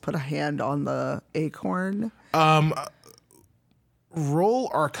Rin and just put a hand on the acorn. Roll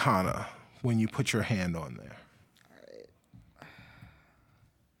Arcana when you put your hand on there.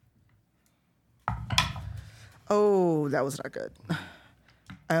 All right. Oh, that was not good.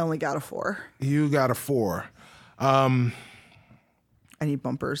 I only got a 4. You got a 4. I need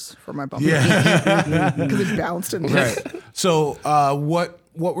bumpers for my bumper. Yeah. Because it bounced and Right. So what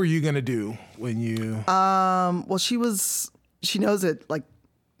were you going to do when you... well, she knows that like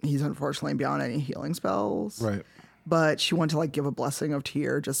he's unfortunately beyond any healing spells. Right. But she wanted to like give a blessing of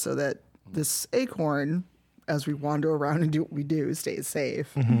tear just so that this acorn, as we wander around and do what we do, stays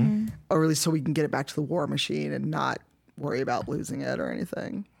safe. Mm-hmm. Or at least so we can get it back to the war machine and not worry about losing it or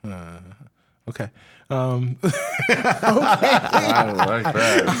anything. Okay. I like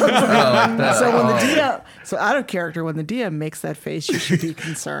that. So when the DM, so out of character, when the DM makes that face, you should be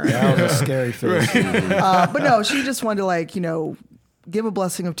concerned. That was a scary face. But no, she just wanted to like, give a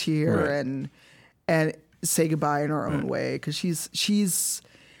blessing of tear and say goodbye in her own way. Cause she's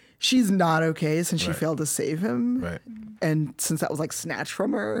not okay since she failed to save him. Right. And since that was like snatched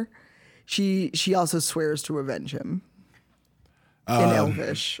from her, she also swears to avenge him. In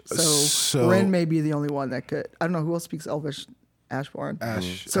Elvish. So Rin may be the only one that could. I don't know who else speaks Elvish. Ashbourne.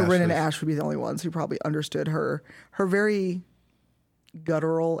 So Rin and Ash would be the only ones who probably understood her very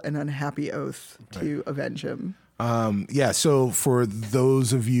guttural and unhappy oath to avenge him. So for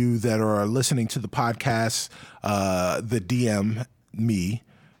those of you that are listening to the podcast, the DM, me,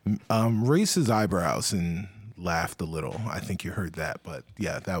 raised his eyebrows and laughed a little. I think you heard that, but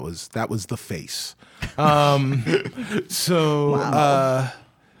yeah, that was the face.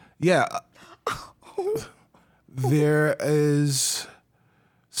 There is.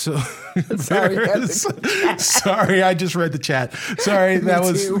 So sorry, I just read the chat. Sorry, that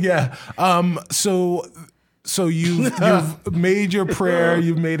was too. So you've made your prayer.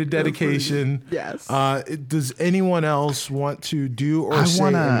 You've made a dedication. Yes. Does anyone else want to do or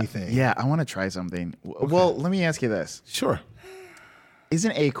say anything? Yeah, I want to try something. Well, let me ask you this: Sure. is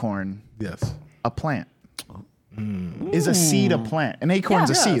an acorn Yes. a plant? Is a seed a plant? An acorn's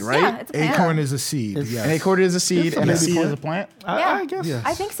a seed, right? Yeah, it's a plant. Acorn is a seed. Yes. An acorn is a seed, and a seed is a plant. I guess. Yes.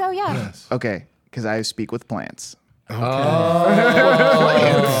 I think so, yeah. Yes. Okay, because I speak with plants. Oh.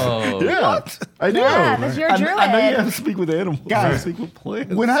 Yeah. What? I do. Yeah, that's your druid. I know you have to speak with animals. Guys, speak with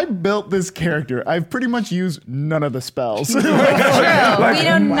plants. When I built this character, I've pretty much used none of the spells. True. We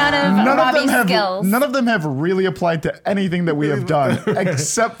know none of Robbie's skills. None of them have really applied to anything that we have done,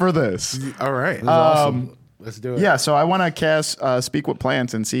 except for this. All right. Awesome. Let's do it. Yeah, so I want to cast Speak with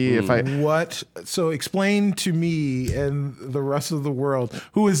Plants and see if I... What? So explain to me and the rest of the world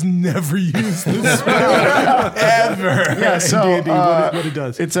who has never used this spell ever. Yeah, so D&D, what it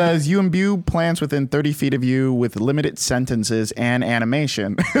does. It says you imbue plants within 30 feet of you with limited sentences and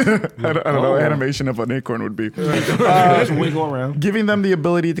animation. I don't know what animation of an acorn would be. Just wiggle around. Giving them the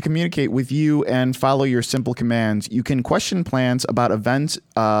ability to communicate with you and follow your simple commands. You can question plants about events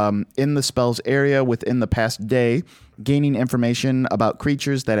in the spell's area within the past day, gaining information about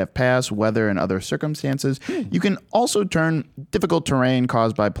creatures that have passed, weather, and other circumstances. You can also turn difficult terrain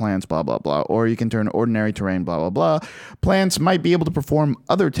caused by plants, blah, blah, blah, or you can turn ordinary terrain, blah, blah, blah. Plants might be able to perform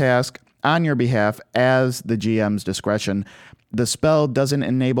other tasks on your behalf as the GM's discretion. The spell doesn't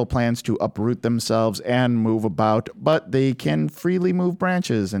enable plants to uproot themselves and move about, but they can freely move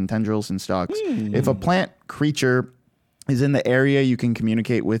branches and tendrils and stalks. If a plant creature is in the area, you can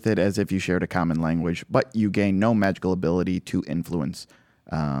communicate with it as if you shared a common language, but you gain no magical ability to influence.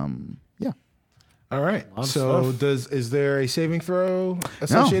 Yeah. All right. So is there a saving throw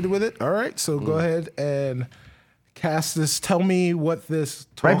associated with it? All right. So go ahead and cast this. Tell me what this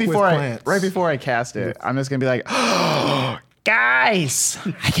talk with plants. Right before I cast it, I'm just gonna be like, guys,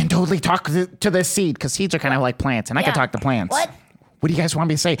 I can totally talk to this seed because seeds are kind of like plants, and I can talk to plants. What do you guys want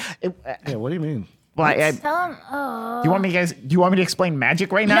me to say? Yeah, what do you mean? Well, Tell him. do you want me to explain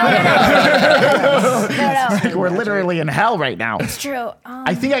magic right now? No. Like we're literally in hell right now. It's true.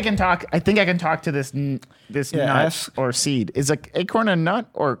 I think I can talk to this nut or seed. Is an acorn a nut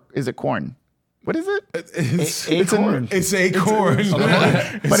or is it corn? What is it? It's acorn. It's acorn.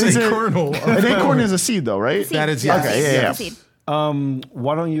 But It's is a it kernel. An acorn is a seed, though, right? Seed. That is Yes. Okay, yeah. Seed.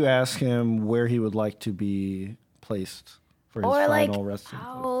 Why don't you ask him where he would like to be placed for his Or like, final resting?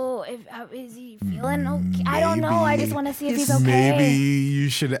 how is he feeling? Okay? I don't know. I just want to see if he's okay. Maybe you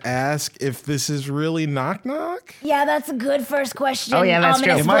should ask if this is really knock knock. Yeah, that's a good first question. Oh, yeah, that's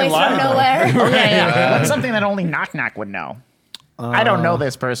true. Ominous He might voice lie, from though. nowhere. Oh, yeah. What's something that only Knock Knock would know? I don't know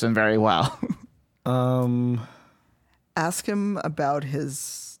this person very well. Ask him about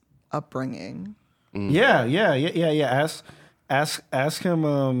his upbringing. Yeah. Ask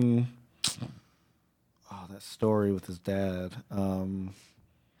him. That story with his dad.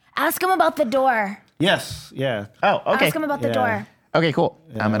 Ask him about the door. Yes. Yeah. Oh, okay. Ask him about the Yeah. door. Okay, cool.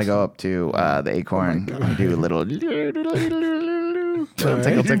 I'm going to go up to the acorn and do a little tickle.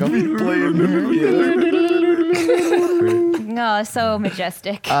 Oh, so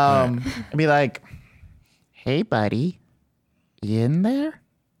majestic. And be like, hey, buddy, you in there?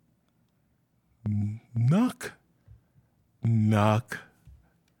 Knock. Knock.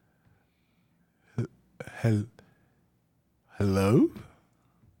 Hello?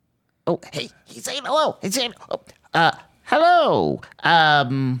 Oh, hey, he's saying hello. Hello.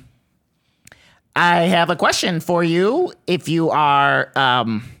 I have a question for you. If you are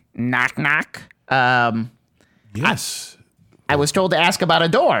Knock Knock, Yes. I was told to ask about a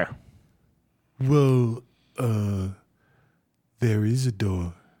door. Well, there is a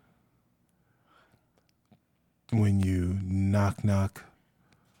door. When you knock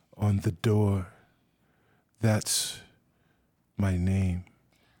on the door, that's my name.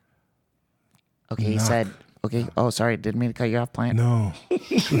 Okay, he Knock. said. Okay. Oh, sorry. Didn't mean to cut you off, Plant. No.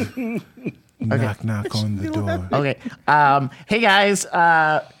 Knock on the door. Okay. Hey guys.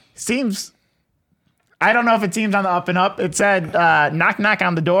 Seems. I don't know if it seems on the up and up. It said knock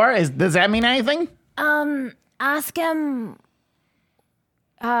on the door. Does that mean anything? Ask him.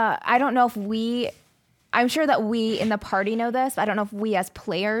 I don't know if I'm sure that we in the party know this, but I don't know if we as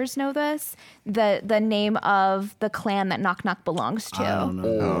players know this. The name of the clan that Knock Knock belongs to.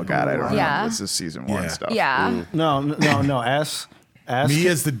 Oh God, I don't Yeah. know. This is season 1 Yeah. stuff. Yeah. No. Ask. Me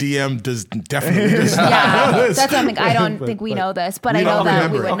as the DM does definitely just Yeah. That's something I don't think we know this, but I know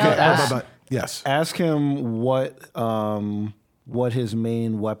that we would know that. But yes. Ask him what his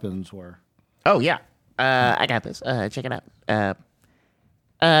main weapons were. Oh yeah. I got this. Check it out.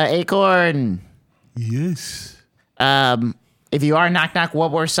 Acorn. Yes. If you are Knock Knock,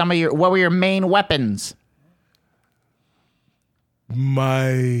 what were your main weapons?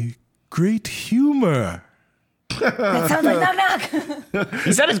 My great humor. That sounds like knock knock.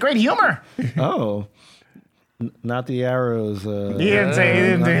 He said his great humor. Oh. Not the arrows. He didn't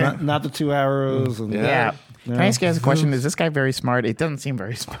say. Not the 2 arrows. And Yeah. Can I ask you guys a question? Is this guy very smart? It doesn't seem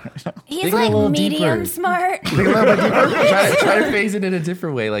very smart. He's Think a like little medium deeper. smart. try to phase it in a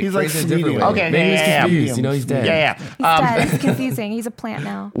different way. Like He's like phrase it a different way. medium. Okay, Maybe he's yeah. confused. You know, he's dead. Yeah. He's dead. It's confusing. He's a plant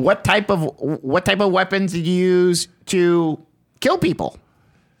now. What type of weapons did you use to kill people?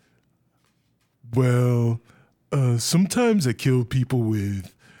 Well, sometimes I kill people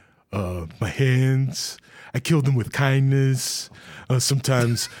with my hands. I kill them with kindness.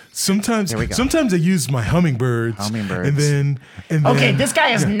 Sometimes I use my hummingbirds. Hummingbirds. And then Okay, this guy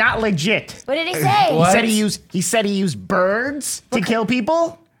is not legit. What did he say? He said he used birds to kill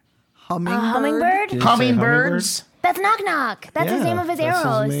people. Hummingbird? Hummingbirds. That's Knock Knock. That's his name of his arrows.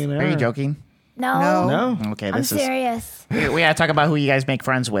 Are you joking? No. No. Okay, I'm this is. serious. We gotta talk about who you guys make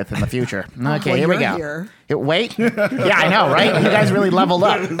friends with in the future. Okay, Well, here we you're go. here. Wait. Yeah, I know, right? You guys really leveled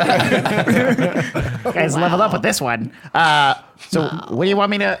up. You guys leveled up with this one. So, what do you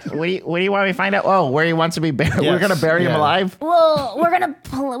want me to? What do you want me to find out? Oh, where he wants to be buried? We're gonna bury him alive. Well,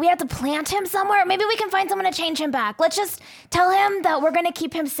 we have to plant him somewhere. Maybe we can find someone to change him back. Let's just tell him that we're gonna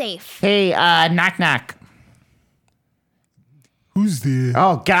keep him safe. Hey, knock knock. who's there?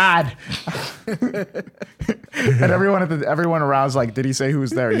 Oh God! And everyone around's like, did he say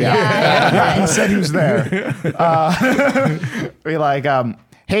who's there? Yeah, he said who's there. Be like,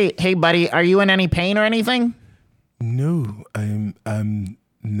 hey, buddy, are you in any pain or anything? No, I'm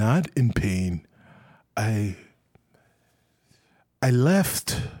not in pain. I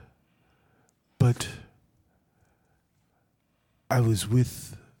left, but I was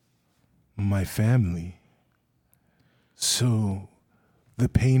with my family. So the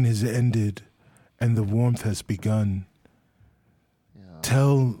pain has ended and the warmth has begun.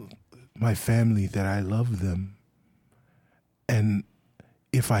 Tell my family that I love them. And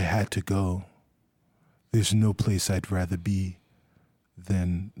if I had to go, there's no place I'd rather be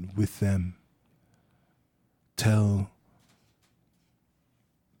than with them. Tell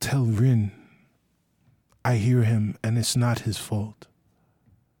Rin I hear him and it's not his fault.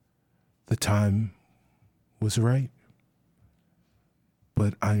 The time was right.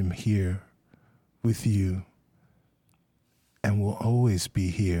 But I'm here with you and will always be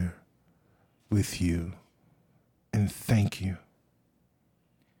here with you. And thank you.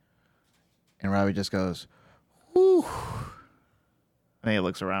 And Robbie just goes, whew. And then he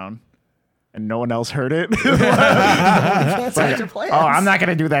looks around. And no one else heard it. That's not your plans. Oh, I'm not going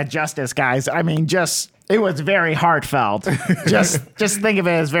to do that justice, guys. I mean, it was very heartfelt. just think of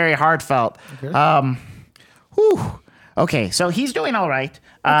it as very heartfelt. Okay. Whew. Okay, so he's doing all right.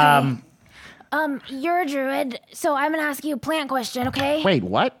 You're a druid, so I'm gonna ask you a plant question, okay? Wait,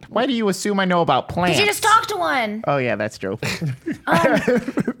 what? Why do you assume I know about plants? Did you just talk to one? Oh, yeah, that's true.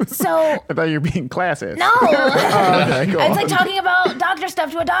 So I thought you were being classist. no, Okay, cool. it's like talking about doctor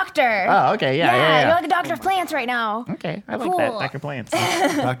stuff to a doctor. Oh, okay, yeah. You're like a doctor of plants right now. Okay, I like that, Cool. Dr. Plants.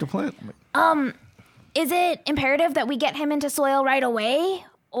 Dr. Plant. Is it imperative that we get him into soil right away,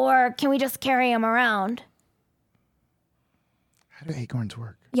 or can we just carry him around? How do acorns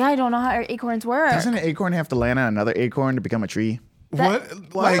work? Yeah, I don't know how acorns work. Doesn't an acorn have to land on another acorn to become a tree?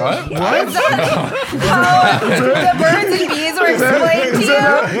 What? Like, what? The birds and bees were explained to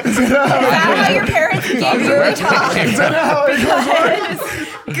you? Is that how your parents gave you a talk? Is that how acorns work?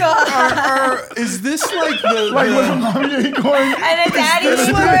 God. Is this like the With a mommy acorn? And a daddy is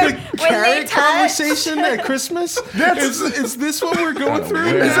this like acorn the when they carrot touch. conversation at Christmas? Is this what we're going through?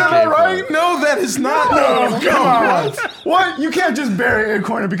 Is that all right? No, that is not. No, come on. What? You can't just bury an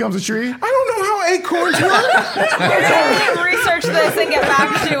acorn and it becomes a tree? I don't know how acorns work. We're gonna research this and get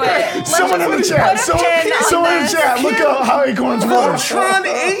back to it. Let's Someone just in the put chat. a pin on Someone in the this. chat. Look up how acorns work. Voltron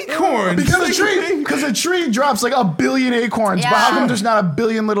acorns. Because a tree drops like 1 billion acorns, but how Yeah. come there's not 1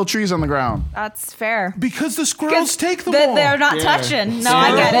 billion little trees on the ground? That's fair. Because the squirrels take them all. They're not touching. No,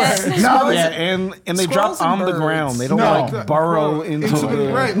 I get it. No, Yeah, and they Squirrels drop on and the birds. ground. They don't No. like burrow into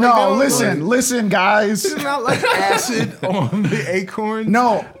the. Right. no, like, listen, guys. It's not like acid on the acorn.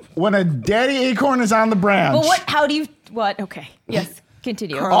 No, when a daddy acorn is on the branch, But what? How do you? What? Okay. Yes.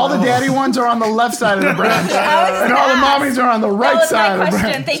 Continue. all the daddy ones are on the left side of the branch, How is and all the that? mommies are on the That right was side my of the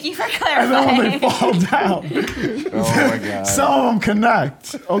question. branch. Thank you for And then when they clarifying. fall down, Oh my god. some of them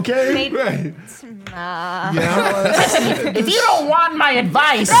connect. Okay. Right. Nah. Yeah. If you don't want my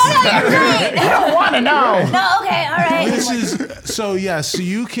advice, Right. you don't want to know. No, okay, all right. This is so. Yeah. So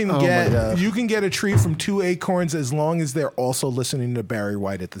you can get a tree from 2 acorns as long as they're also listening to Barry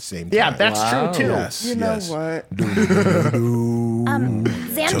White at the same time. Yeah, that's true too. Yes. You know yes. what? Tell me a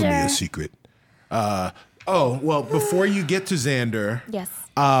Xander. secret. Well, before you get to Xander, Yes.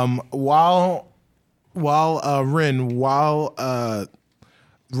 while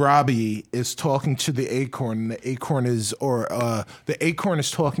Robbie is talking to the acorn. The acorn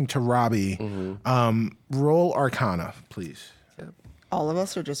is talking to Robbie. Roll Arcana, please. All of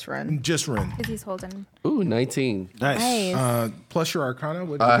us or just Ren? Just Ren. Because he's holding. Ooh, 19. Nice. Plus your Arcana.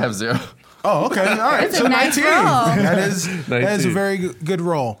 What I have 0. Oh, okay. All right. That's a nice roll. That is a 19. very good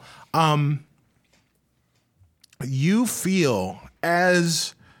roll. You feel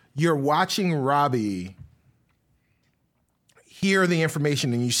as you're watching Robbie hear the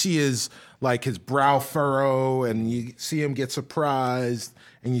information, and you see his brow furrow, and you see him get surprised,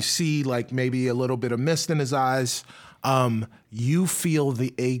 and you see like maybe a little bit of mist in his eyes. You feel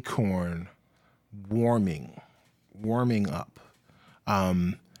the acorn warming up.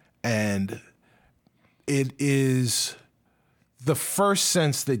 And it is the first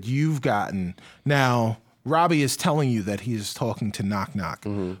sense that you've gotten. Now, Robbie is telling you that he is talking to Knock Knock,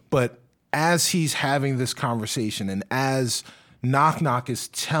 but as he's having this conversation and as Knock Knock is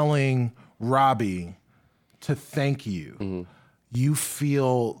telling Robbie to thank you, you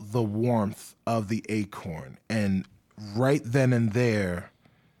feel the warmth of the acorn. And right then and there,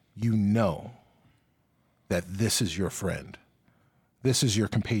 you know that this is your friend. This is your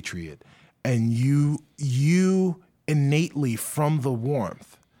compatriot. And you innately, from the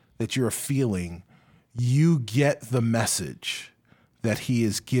warmth that you're feeling, you get the message that he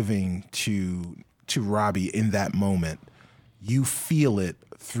is giving to Robbie in that moment. You feel it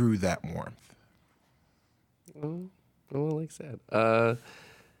through that warmth. Oh, like that.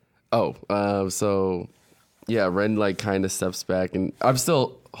 So yeah, Ren like kind of steps back, and I'm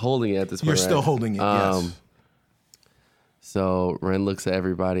still holding it at this point. You're still holding it, yes. So Ren looks at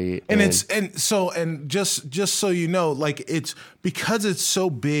everybody, and just so you know, like it's because it's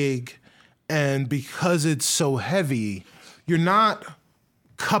so big and because it's so heavy, you're not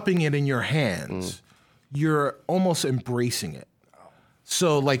cupping it in your hands. You're almost embracing it.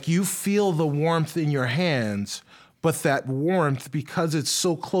 So like you feel the warmth in your hands, but that warmth, because it's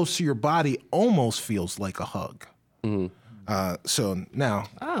so close to your body, almost feels like a hug. So now,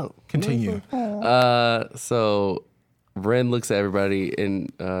 continue. So Ren looks at everybody and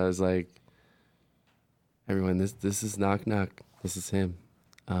is like, "Everyone, this is Knock Knock. This is him.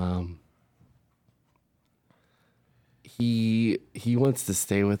 He wants to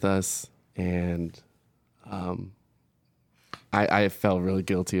stay with us, and I felt really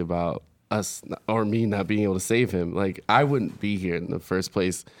guilty about us or me not being able to save him. Like I wouldn't be here in the first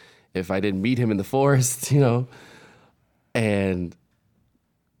place if I didn't meet him in the forest, you know. And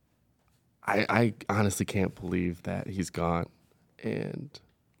I honestly can't believe that he's gone. And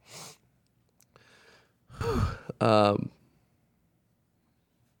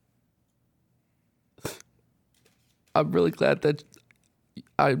I'm really glad that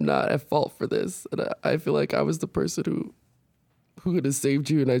I'm not at fault for this. And I feel like I was the person who could have saved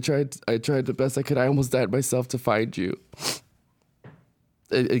you, and I tried the best I could. I almost died myself to find you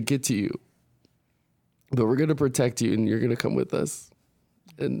and get to you. But we're gonna protect you, and you're gonna come with us.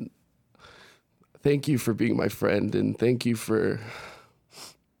 And thank you for being my friend, and thank you for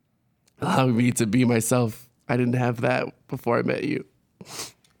allowing me to be myself. I didn't have that before I met you.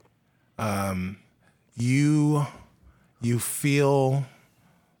 You feel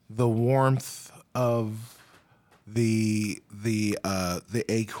the warmth of the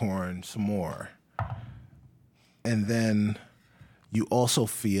acorn some more, and then you also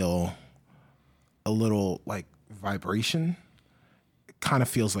feel a little like vibration. It kind of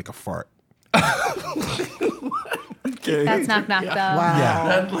feels like a fart. Okay. That's Knock Knock, though.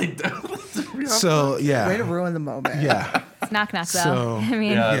 Wow. Yeah. So yeah. Way to ruin the moment. Yeah. It's Knock Knock, though. So- I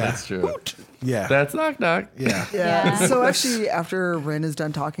mean, Yeah, that's true. Yeah. That's Knock Knock. Yeah. Yeah. Yeah. So actually, after Ren is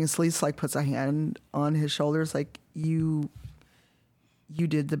done talking, Sleece like puts a hand on his shoulders, like you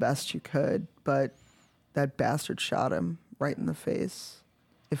did the best you could, but that bastard shot him right in the face.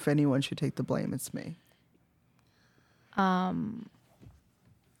 If anyone should take the blame, it's me.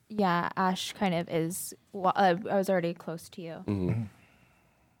 yeah, Ash kind of is. I was already close to you. Mm-hmm.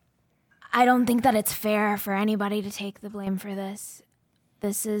 I don't think that it's fair for anybody to take the blame for this.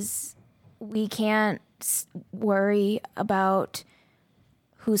 We can't worry about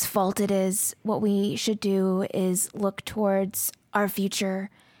whose fault it is. What we should do is look towards our future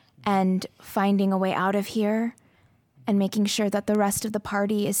and finding a way out of here and making sure that the rest of the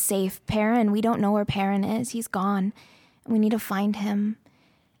party is safe. Perrin, we don't know where Perrin is. He's gone. We need to find him.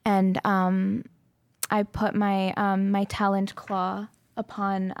 And I put my my talent claw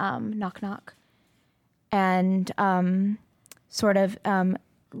upon Knock Knock and sort of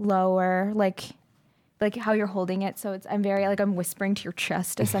lower, like how you're holding it. So I'm whispering to your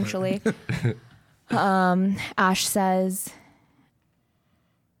chest, essentially. Ash says,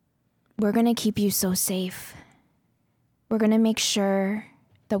 we're going to keep you so safe. We're going to make sure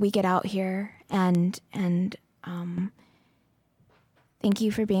that we get out here and thank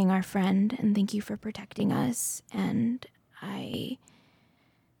you for being our friend and thank you for protecting us. And I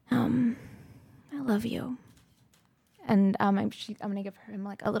love you. And I'm going to give him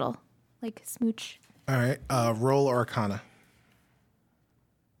like a little like smooch. All right. Roll Arcana.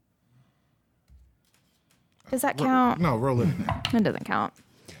 Does that count? No, roll it. It doesn't count.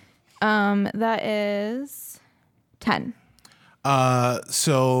 That is 10.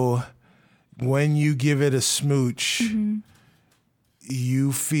 So when you give it a smooch,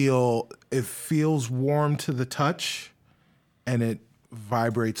 you feel it feels warm to the touch and it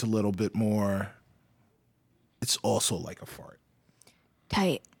vibrates a little bit more. It's also like a fart.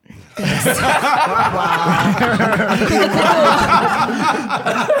 Tight.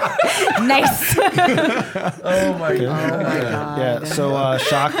 Nice. Oh my god. Yeah.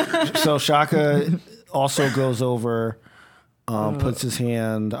 So Shaka also goes over, puts his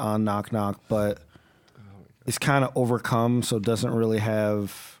hand on Knock Knock, but is kind of overcome, so doesn't really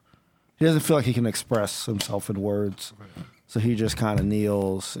have. He doesn't feel like he can express himself in words, so he just kind of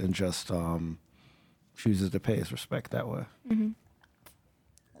kneels and just chooses to pay his respect that way.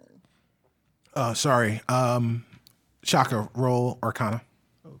 Sorry. Shaka, roll Arcana.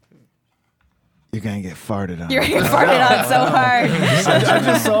 You're gonna get farted on. You're farted on so hard. I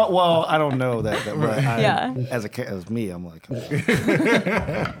just saw. Well, I don't know that but Yeah. As me, I'm like.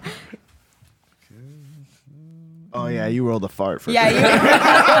 Oh yeah, you rolled a fart for Yeah, sure.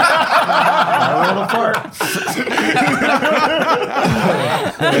 I rolled a fart.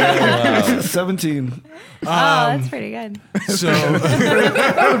 17. oh, that's pretty good. So,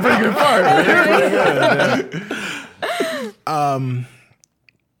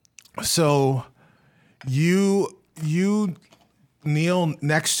 so you kneel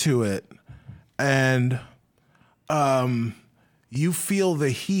next to it, and you feel the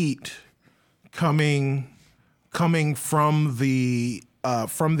heat coming from the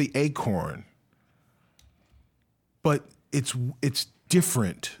acorn, but it's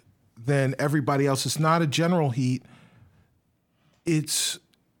different than everybody else. It's not a general heat. It's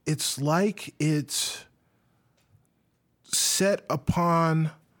like it's set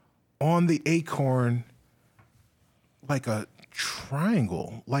on the acorn like a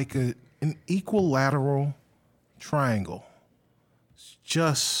triangle, like an equilateral triangle. It's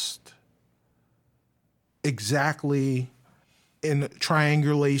just exactly in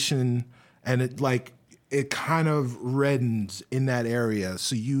triangulation, and it kind of reddens in that area.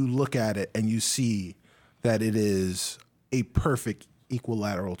 So you look at it and you see that it is a perfect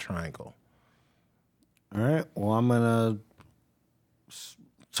equilateral triangle. All right. Well, I'm gonna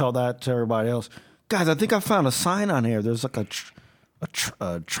tell that to everybody else. Guys, I think I found a sign on here. There's like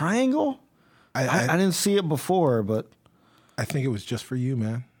a triangle. I didn't see it before, but I think it was just for you,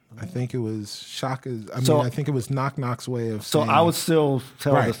 man. I think it was Shaka's. So- I think it was Knock Knock's way of so saying. I would still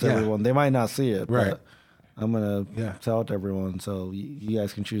tell Right, this to yeah. everyone. They might not see it, Right. but I'm gonna Yeah. tell it to everyone. So you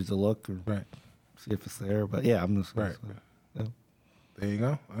guys can choose to look or Right. see if it's there. But yeah, I'm just Right. yeah. There you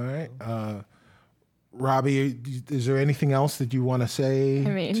go. All right. Robbie, is there anything else that you want to say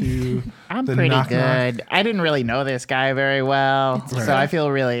to I'm the pretty Knock good. Knock? I didn't really know this guy very well, so I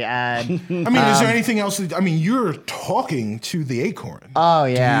feel really odd. Is there anything else? You're talking to the acorn. Oh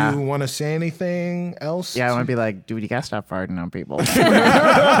yeah. Do you want to say anything else? Yeah, I want to be like, dude, you gotta stop farting on people. Put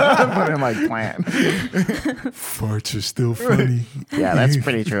in my plan. Farts are still funny. Yeah, that's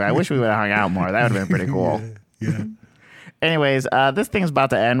pretty true. I wish we would have hung out more. That would have been pretty cool. Yeah. Anyways, this thing's about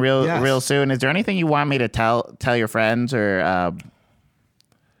to end Yes. real soon. Is there anything you want me to tell your friends or?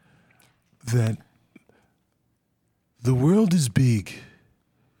 That the world is big,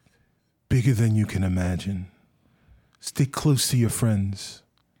 bigger than you can imagine. Stay close to your friends.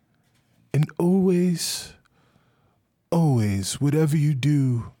 And always, whatever you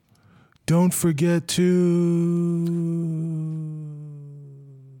do, don't forget to...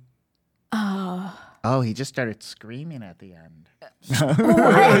 Oh, he just started screaming at the end. No,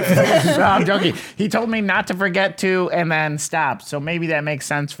 I'm joking. He told me not to forget to and then stop. So maybe that makes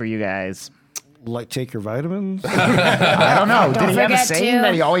sense for you guys. Like take your vitamins. I don't know. Did he have a forget saying to.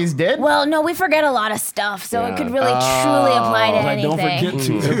 that he always did? Well, no, we forget a lot of stuff, so it could really truly apply to anything. Don't forget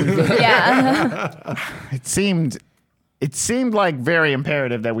to. Yeah. It seemed like very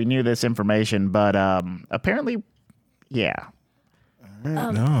imperative that we knew this information, but apparently, yeah.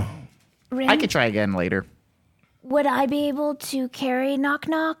 No. Rin, I could try again later. would I be able to carry Knock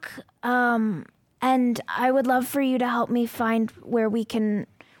Knock? And I would love for you to help me find what we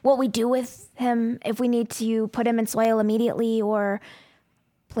do with him, if we need to put him in soil immediately or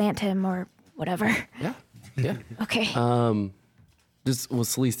plant him or whatever. Yeah. Yeah. Okay.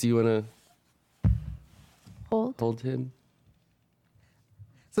 Celeste, do you want to hold him?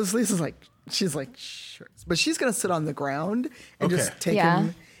 So Lisa's like, she's like, sure. But she's going to sit on the ground and Okay. just take Yeah.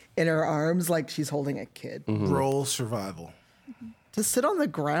 him in her arms like she's holding a kid. Roll survival. To sit on the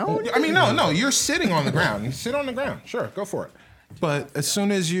ground? I mean, no, you're sitting on the ground. You sit on the ground. Sure, go for it. But as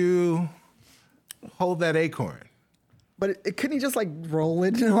soon as you hold that acorn, But couldn't he just like roll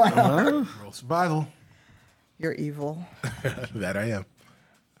into my arm? roll survival. You're evil. That I am.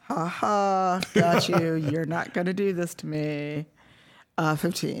 Got you. You're not going to do this to me.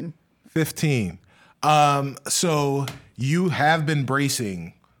 15. 15. So you have been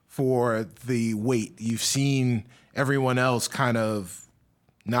bracing for the weight. You've seen everyone else kind of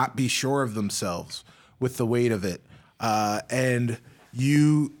not be sure of themselves with the weight of it. And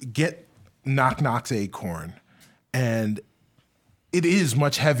you get Knock's acorn, and it is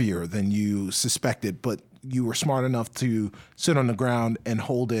much heavier than you suspected, but you were smart enough to sit on the ground and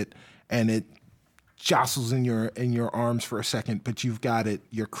hold it, and it jostles in your arms for a second, but you've got it.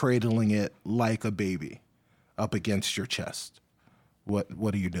 You're cradling it like a baby up against your chest. What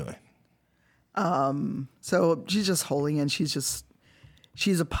are you doing? So she's just holding it.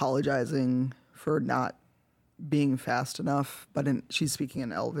 She's apologizing for not being fast enough, but she's speaking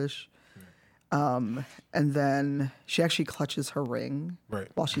in Elvish. And then she actually clutches her ring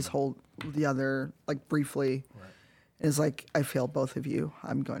while she's hold the other, like briefly, and is like, I failed both of you.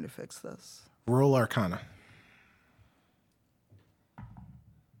 I'm going to fix this. Roll Arcana.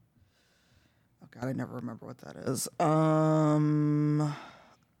 Oh God, I never remember what that is.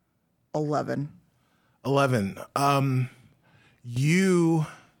 11. 11. You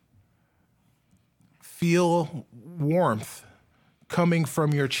feel warmth coming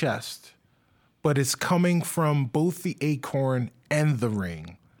from your chest, but it's coming from both the acorn and the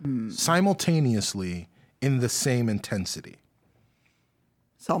ring simultaneously in the same intensity.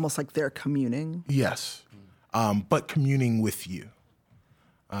 It's almost like they're communing. Yes, but communing with you.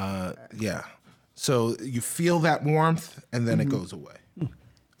 Yeah. So you feel that warmth, and then it goes away.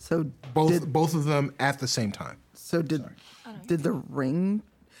 So Both of them at the same time. So did the ring?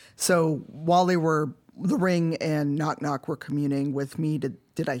 So while the ring and Knock were communing with me,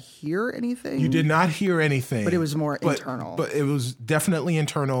 did I hear anything? You did not hear anything. But it was more internal. But it was definitely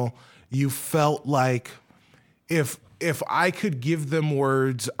internal. You felt like if I could give them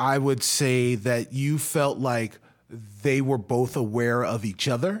words, I would say that you felt like they were both aware of each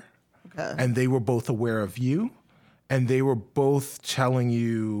other, and they were both aware of you, and they were both telling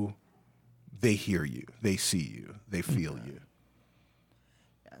you they hear you, they see you, they feel you.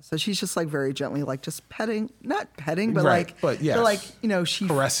 Yeah, so she's just like very gently, like just petting, not petting, but Right, like, but yes. like, she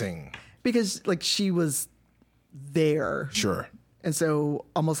Caressing. because like she was there, Sure. and so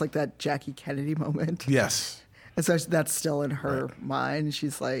almost like that Jackie Kennedy moment. Yes. And so that's still in her mind.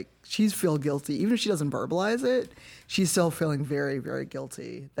 She's like, she's feel guilty. Even if she doesn't verbalize it, she's still feeling very, very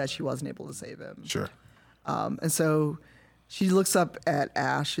guilty that she wasn't able to save him. Sure. And so she looks up at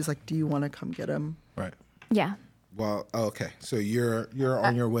Ash. She's like, do you want to come get him? Right. Yeah. Well, okay. So you're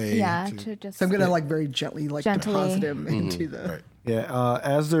on your way. Yeah. to- To just. So I'm going to like very gently Gently. deposit him into the... Right. Yeah,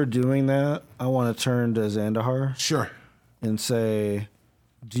 as they're doing that, I want to turn to Zandahar Sure. and say,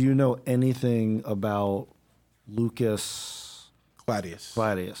 do you know anything about Lucas Claudius.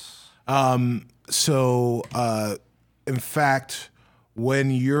 Gladius? So, in fact,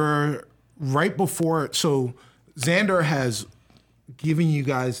 when you're right before, so Xander has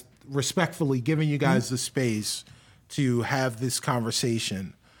respectfully given you guys the space to have this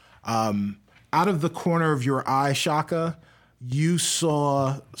conversation. Out of the corner of your eye, Shaka, you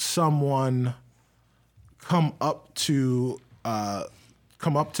saw someone come up to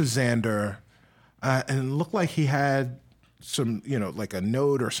Xander, and it looked like he had some, like a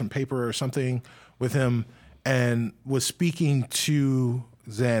note or some paper or something with him, and was speaking to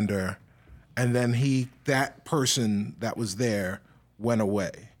Xander, and then that person that was there went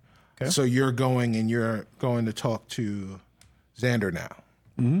away. Okay. So you're going to talk to Xander now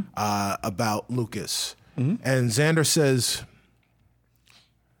about Lucas. And Xander says,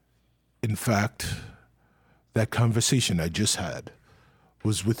 in fact, that conversation I just had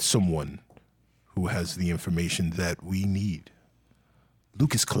was with someone who has the information that we need.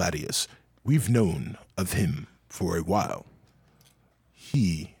 Lucas Claudius, we've known of him for a while.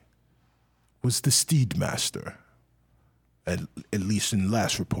 He was the steed master, at least in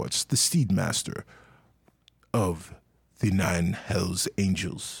last reports, the steed master of the Nine Hells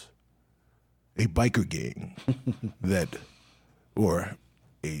Angels, a biker gang or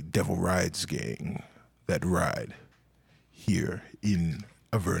a Devil Rides gang that ride here in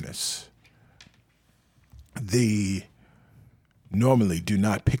Avernus. They normally do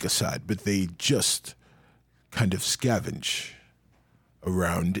not pick a side, but they just kind of scavenge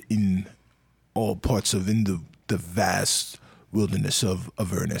around in all parts of the vast wilderness of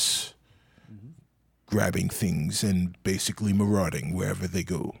Avernus, grabbing things and basically marauding wherever they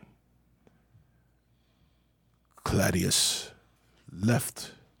go. Claudius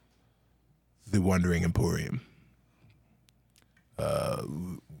left the Wandering Emporium.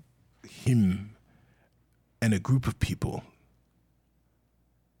 Him and a group of people,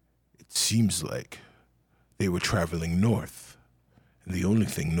 it seems like they were traveling north, and the only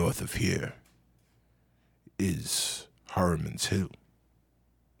thing north of here is Harriman's Hill.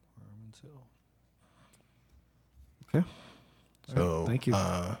 Okay. So, Thank you.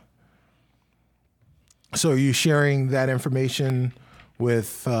 So are you sharing that information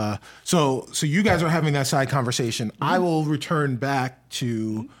with? So you guys are having that side conversation. I will return back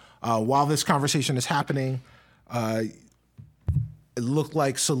to while this conversation is happening. It looked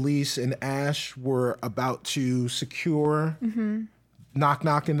like Celise and Ash were about to secure, knock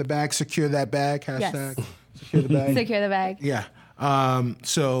knock in the bag, secure that bag. Hashtag secure the bag. Secure the bag. Yeah.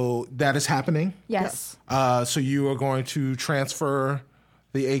 So that is happening. Yes. So you are going to transfer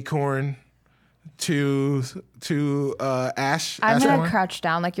the acorn to Ash. I'm Ash gonna Warren? crouch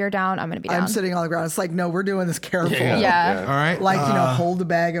down. Like you're down, I'm gonna be down. I'm sitting on the ground. It's like, no, we're doing this careful. Yeah. All right. Like, hold the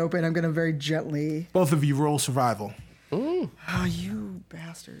bag open. I'm going to very gently. Both of you roll survival. Oh, you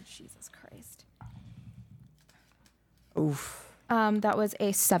bastard. Jesus Christ. Oof. That was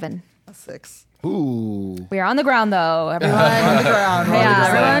a 7. A 6. Ooh. We are on the ground though, everyone. On the ground. Yeah,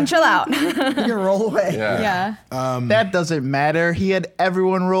 everyone chill out. You can roll away. Yeah. That doesn't matter. He had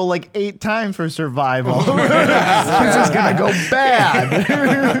everyone roll like 8 times for survival. This is gonna go bad.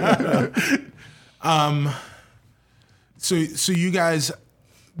 So you guys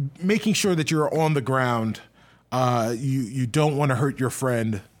making sure that you're on the ground. You don't want to hurt your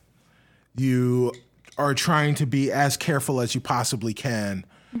friend. You are trying to be as careful as you possibly can.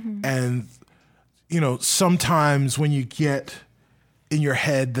 And sometimes when you get in your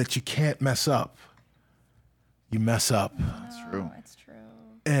head that you can't mess up, you mess up. That's true. It's true.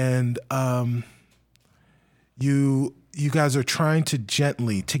 And you guys are trying to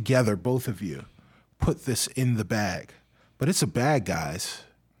gently together, both of you, put this in the bag. But it's a bag, guys.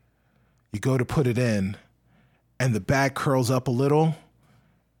 You go to put it in, and the bag curls up a little,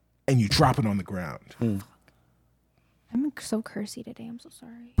 and you drop it on the ground. I'm so cursy today. I'm so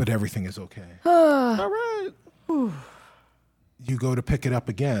sorry. But everything is okay. All right. You go to pick it up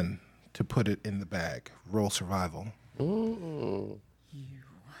again to put it in the bag. Roll survival. 12.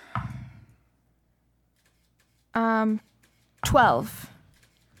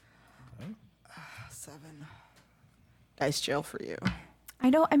 7. Dice jail for you. I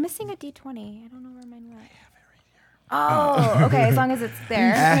know. I'm missing a D20. I don't know where mine went. Oh, okay. As long as it's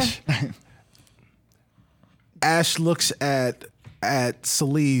there. Ash looks at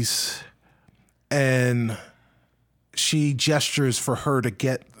Celise, and she gestures for her to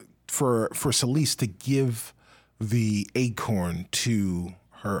get for Celise to give the acorn to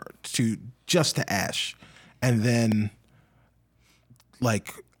her, to Ash, and then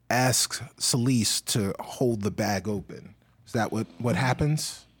asks Celise to hold the bag open. Is that what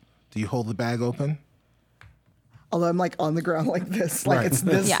happens? Do you hold the bag open? Although I'm on the ground like this. Like it's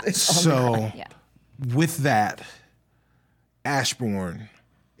this. Yeah. It's on the ground. Yeah. With that, Ashbourne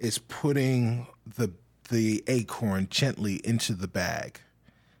is putting the acorn gently into the bag.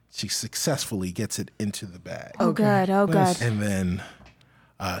 She successfully gets it into the bag. Oh, good. Oh, good. And then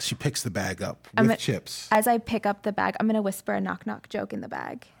she picks the bag up with chips. As I pick up the bag, I'm going to whisper a knock knock joke in the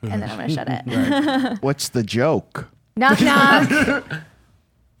bag, and then I'm going to shut it. What's the joke? Knock knock.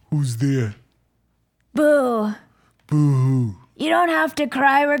 Who's there? Boo. Boo. You don't have to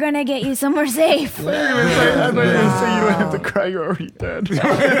cry. We're going to get you somewhere safe. I thought you were gonna say you don't have to cry. You're already dead.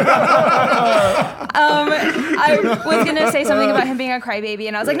 I was going to say something about him being a crybaby,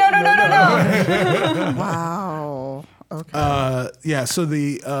 and I was like, no. Wow. Okay. Yeah, so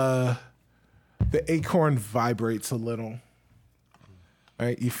the acorn vibrates a little.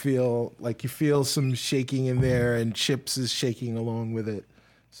 Right? You feel some shaking in there, and Chips is shaking along with it.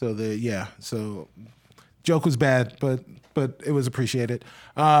 So joke was bad, but it was appreciated.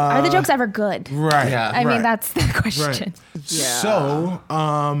 Are the jokes ever good? Right. Yeah. I mean, right. that's the question. Right. So,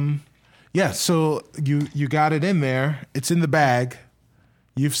 so you got it in there. It's in the bag.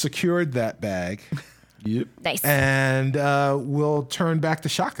 You've secured that bag. Yep. Nice. And we'll turn back to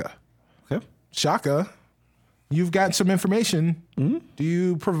Shaka. Okay. Shaka, you've got some information. Mm-hmm. Do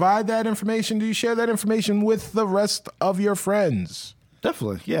you provide that information? Do you share that information with the rest of your friends?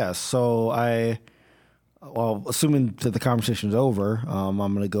 Definitely, yeah. So assuming that the conversation's over, I'm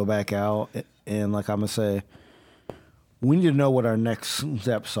going to go back out and like I'm going to say, we need to know what our next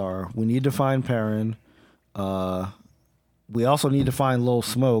steps are. We need to find Perrin. We also need to find Lil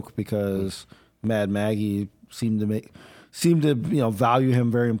Smoke because Mad Maggie seemed to value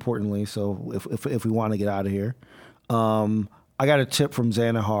him very importantly. So if we want to get out of here, I got a tip from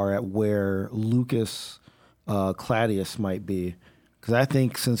Xanahar at where Lucas Claudius might be, because I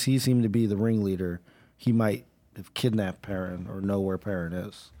think since he seemed to be the ringleader, he might have kidnapped Perrin or know where Perrin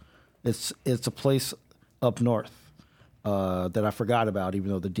is. It's a place up north that I forgot about,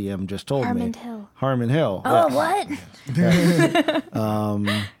 even though the DM just told me. Harmon Hill. Oh, yes. what?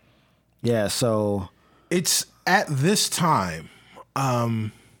 Yeah, so It's at this time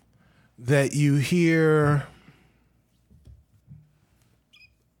that you hear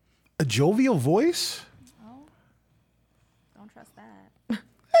a jovial voice. Don't trust that.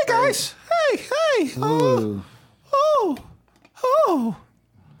 Hey guys! Hey! ooh. Oh!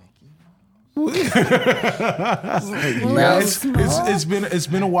 It's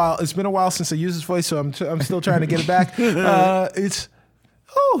been a while. It's been a while since I used this voice, so I'm still trying to get it back. It's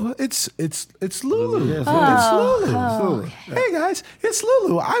Lulu. Yes, It's Lulu. Lulu. Hey guys, it's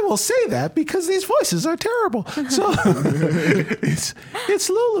Lulu. I will say that because these voices are terrible. So it's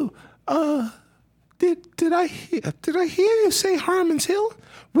Lulu. Did I hear you say Harmon's Hill?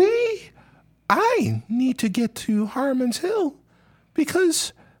 I need to get to Harmon's Hill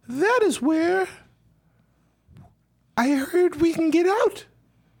because that is where I heard we can get out.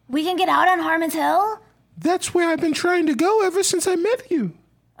 We can get out on Harmon's Hill? That's where I've been trying to go ever since I met you.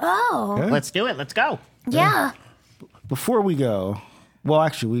 Oh. Let's do it. Let's go. Yeah. Before we go, well,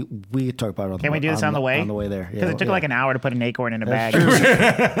 actually, we could talk about it on the way. Can we do this on the way? On the way there. Because it took like an hour to put an acorn in a bag.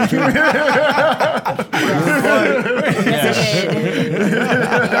 Yes,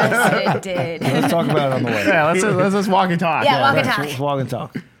 it did. Let's talk about it on the way. Yeah, let's just walk and talk. Yeah, walk and talk. Let's walk and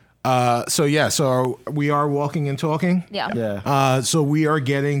talk. So we are walking and talking. Yeah. Yeah. So we're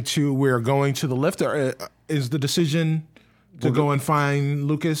going to the lift. Is the decision to go and find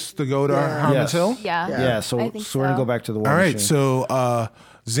Lucas to go to Harmon's Yes. Hill? Yeah. Yeah, so I we're think going to so. go back to the war All right. machine. So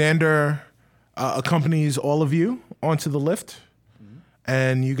Xander accompanies all of you onto the lift,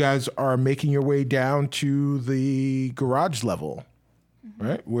 and you guys are making your way down to the garage level,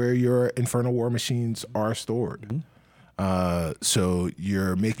 right, where your infernal war machines are stored. So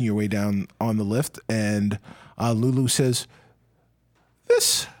you're making your way down on the lift, and Lulu says,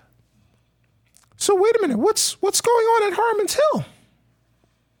 "This. So wait a minute. What's going on at Harmon's Hill?"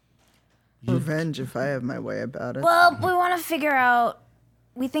 Revenge, if I have my way about it. Well, we want to figure out.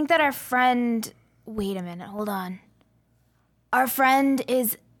 We think that our friend. Wait a minute. Hold on. Our friend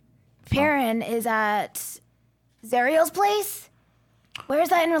Perrin is at Zariel's place? Where's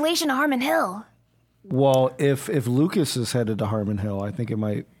that in relation to Harmon Hill? Well, if Lucas is headed to Harmon Hill, I think it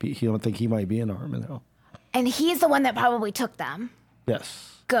might be. He don't think he might be in Harmon Hill. And he's the one that probably took them.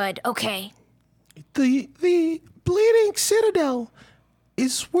 Yes. Good. Okay. The Bleeding Citadel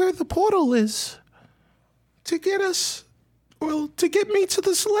is where the portal is to get us, well, to get me to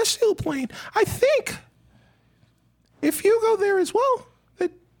the celestial plane. I think if you go there as well,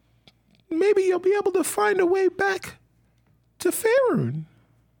 that maybe you'll be able to find a way back to Faerun.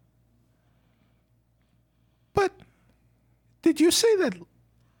 But did you say that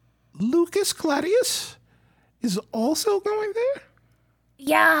Lucas Claudius is also going there?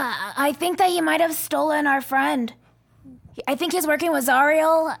 Yeah, I think that he might have stolen our friend. I think he's working with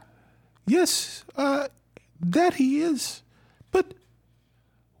Zariel. Yes, that he is. But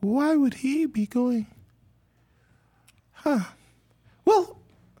why would he be going? Well,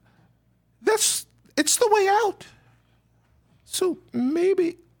 it's the way out. So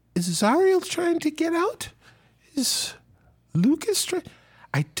maybe, is Zariel trying to get out? Is Lucas trying?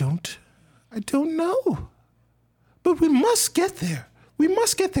 I don't know. But we must get there. We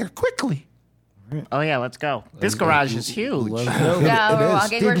must get there quickly. Oh yeah, let's go. This garage is huge. Yeah, we're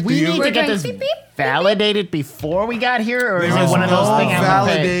walking. Did we need to get this validated before we got here, or is it one of those things?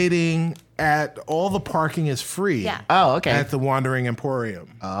 Validating at all the parking is free. Yeah. Oh, okay. At the Wandering Emporium.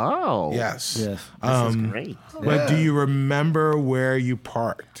 Oh, Yes. Yes. This is great. But do you remember where you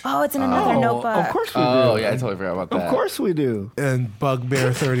parked? Oh, it's in another notebook. Of course we do. Oh yeah, I totally forgot about that. Of course we do. And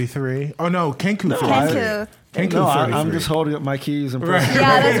Bugbear 33. Oh no, Kenku 33. Kenku. Kenku No, 33. I'm just holding up my keys and pressing.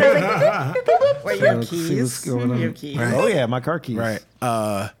 Yeah, that's really Wait, your Let's see what's keys? going on. Your keys. Oh yeah, my car keys. Right.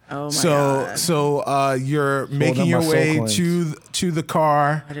 Oh my So God. you're making up your my soul way coins. to the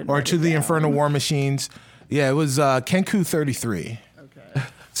car didn't or write to it the down. Infernal War Machines. Yeah, it was Kenku 33. Okay.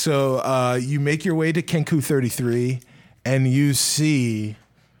 So you make your way to Kenku 33, and you see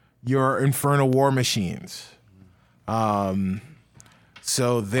your infernal war machines.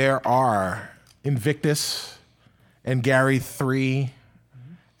 So there are Invictus and Gary 3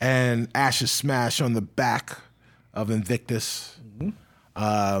 and Ash's Smash on the back of Invictus.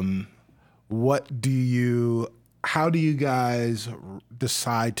 How do you guys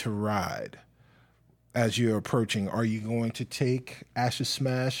decide to ride as you're approaching? Are you going to take Ash's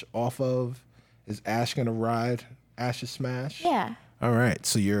Smash off of? Is Ash going to ride Ash's Smash? Yeah. All right.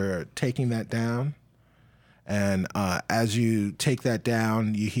 So you're taking that down. And as you take that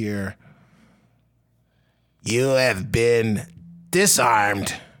down, you hear, "You have been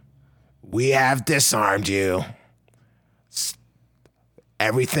disarmed. We have disarmed you.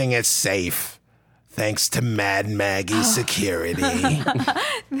 Everything is safe. Thanks to Mad Maggie's security." I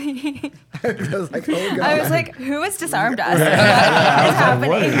was like, oh, God. I was like, who has disarmed us? What is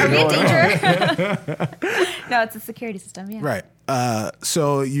happening? Are we in danger? No, it's a security system. Yeah. Right.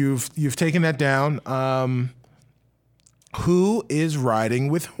 So you've taken that down. Who is riding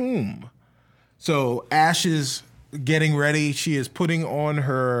with whom? So Ash is getting ready. She is putting on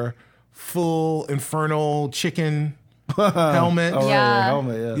her full infernal chicken helmet. Yeah.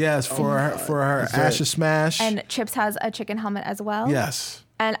 Helmet, yeah. Yes, for her Ash's Smash. And Chips has a chicken helmet as well. Yes.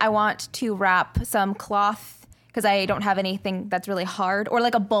 And I want to wrap some cloth because I don't have anything that's really hard, or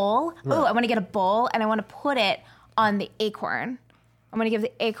like a bowl. Oh, I want to get a bowl and I want to put it on the acorn. I'm going to give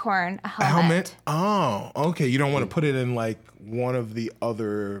the acorn a helmet. Oh, okay. You don't want to put it in like one of the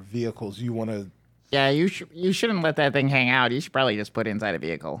other vehicles. You want to. Yeah, you shouldn't let that thing hang out. You should probably just put it inside a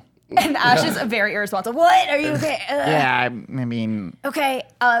vehicle. And Ash is very irresponsible. What? Are you okay? Yeah, I mean, Okay,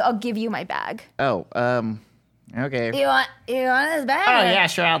 I'll give you my bag. okay. You want this bag? Oh yeah,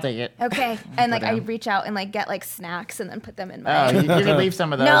 sure, I'll take it. Okay. And like I down. reach out and like get like snacks and then put them in Oh, my. you can leave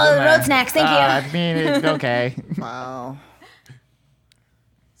some of those. No, in there. road snacks, thank you. I mean, it's okay. Wow.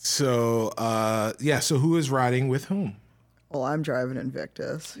 So, so who is riding with whom? Well, I'm driving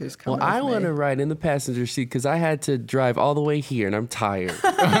Invictus. Who's coming? Well, I with me. want to ride in the passenger seat because I had to drive all the way here and I'm tired. So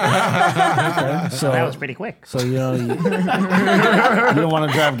That was pretty quick. So you don't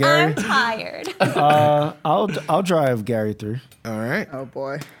want to drive Gary? I'm tired. I'll drive Gary through. All right. Oh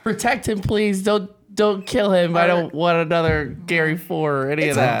boy. Protect him, please. Don't kill him. I don't want another Gary 4 or any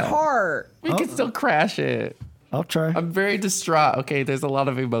It's of a that. car. We can still crash it. I'll try. I'm very distraught. Okay, there's a lot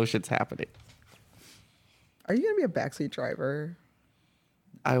of emotions happening. Are you gonna be a backseat driver?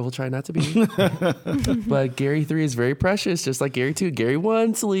 I will try not to be. But Gary 3 is very precious, just like Gary 2. Gary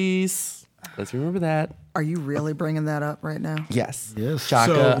 1, Celise. Let's remember that. Are you really bringing that up right now? Yes. Yes.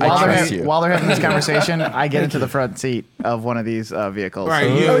 Chaka, So I while trust you. While they're having this conversation, I get into the front seat of one of these vehicles. All right.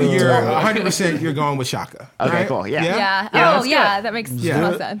 You're 100%. You're going with Shaka. Okay, right? cool. Yeah. Yeah. let's That makes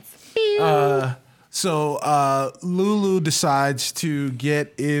total sense. So Lulu decides to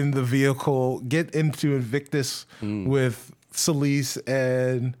get in the vehicle, get into Invictus with Celise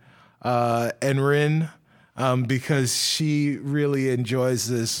and Rin, because she really enjoys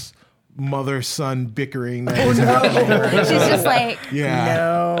this mother-son bickering. That is happening. She's just like, Yeah.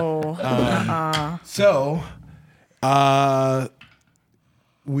 No. So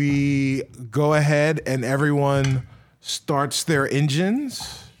we go ahead and everyone starts their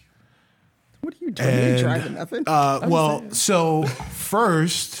engines. What are you doing? You ain't driving nothing. So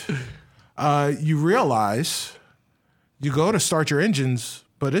first, you realize you go to start your engines,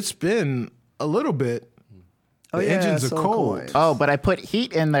 but it's been a little bit. The engines are so cold. Oh, but I put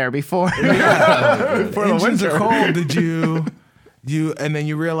heat in there before. Engines are cold. Did you? And then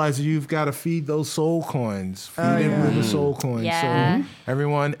you realize you've got to feed those soul coins. Feed it with a soul coin. Yeah. So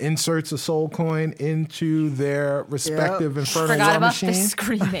everyone inserts a soul coin into their respective infernal forgot war about machine. the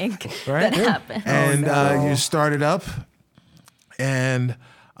screaming Right? that happened. And you start it up. And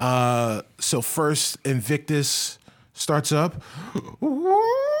so first, Invictus starts up.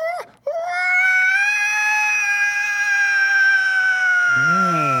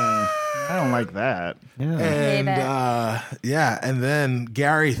 I don't like that. And and then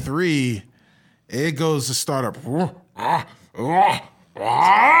Gary 3, it goes to start up. I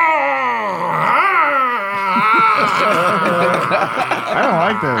don't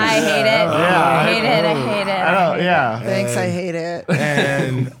like this. I hate it. I hate it. I hate it. Oh, yeah. Thanks, I hate it.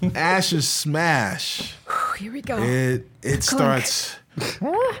 And Ash's Smash, Here we go. it starts.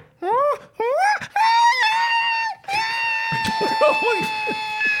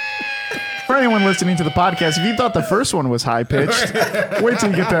 For anyone listening to the podcast, if you thought the first one was high pitched, wait till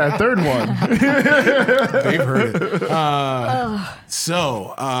you get to that third one. They've heard it.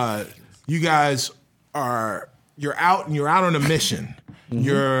 So you guys you're out on a mission.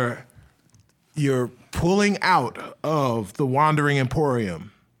 you're pulling out of the Wandering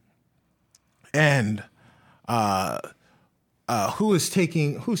Emporium, and who's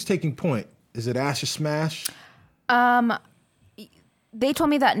taking point? Is it Ash or Smash? They told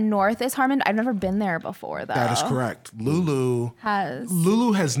me that north is Harmon. I've never been there before, though. That is correct. Lulu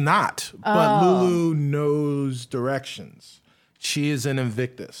has not, but Lulu knows directions. She is in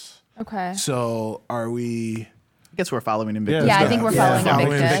Invictus. Okay. So are we? I guess we're following Invictus. Yeah, I think we're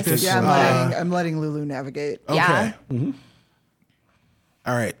following Invictus. Yeah, I'm letting Lulu navigate. Okay. Yeah.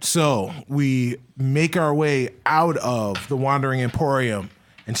 All right. So we make our way out of the Wandering Emporium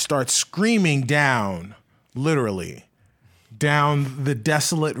and start screaming down, literally, down the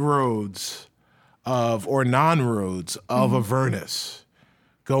desolate roads or non-roads of Avernus,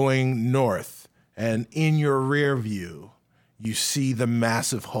 going north. And in your rear view, you see the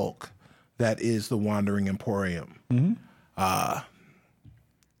massive hulk that is the Wandering Emporium.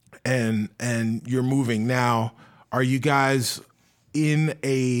 And you're moving. Now, are you guys in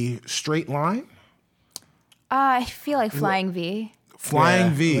a straight line? I feel like Flying V.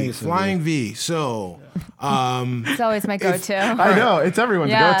 Flying V. So, It's always my go-to. I know. It's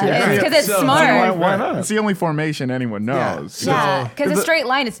everyone's Yeah, go-to. because it's smart. Why not? It's the only formation anyone knows. Yeah, because a straight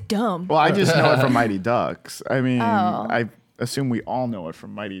line is dumb. Well, I just know it from Mighty Ducks. I mean, Oh. I assume we all know it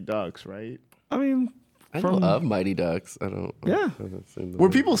from Mighty Ducks, right? I mean, I know of Mighty Ducks. I don't. Yeah. I haven't seen the Were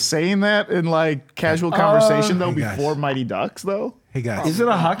movie. people saying that in like casual conversation though Hey, guys. before Mighty Ducks though? hey guys, is it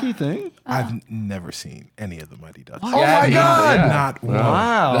a hockey thing? I've never seen any of the Mighty Ducks. Oh my God! Yeah. Not one.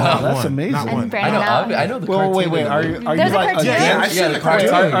 Wow, Not that's one. amazing. Not one. And Brandon, I know the Well, cartoon. wait. and the Are movie. you There's a like cartoon. Yeah, I've seen the cartoon.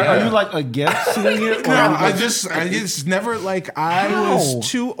 Are you like against seeing it? Or No, I just never like. I was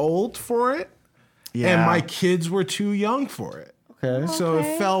too old for it, and Yeah. my kids were too young for it. Okay. So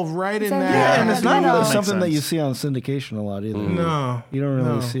it fell right in So that. yeah, And it's in not the middle. really something that Makes you sense. see on syndication a lot either. No, You don't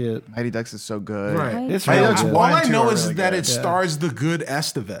really see it. Mighty Ducks is so good. right. It's Mighty really Ducks good. one All I and two know are is really that good. it stars the good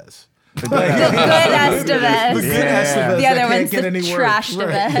Estevez. The good Estevez. The good Yeah. Estevez. The that other can't one's get the any worse. trash Right.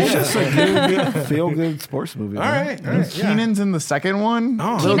 Estevez. It's a good, feel-good sports movie. All man. right. All right. Yeah. Keenan's in the second one.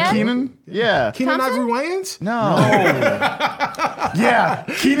 Oh. Little Keenan? Keenan? Yeah. Keenan Thompson? Ivory Wayans? No. Yeah.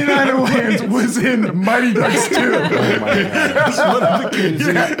 Keenan Ivory Wayans was in Mighty Ducks too. That's one of the kids.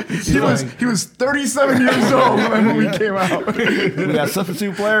 Yeah. He was 37 years old when that movie came out. We got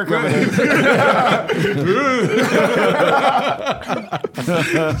substitute player coming in.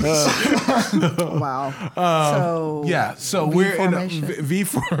 Wow. So Yeah, so we're in a formation. V You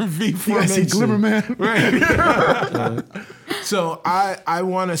guys formation. see Glimmerman? Right. So I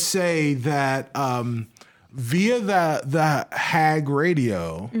want to say that via the Hag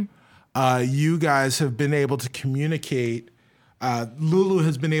radio, you guys have been able to communicate. Lulu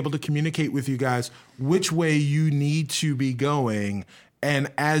has been able to communicate with you guys which way you need to be going,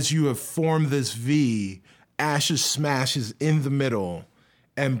 and as you have formed this V, Ash's Smash is in the middle,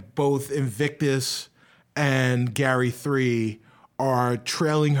 and both Invictus and Gary 3 are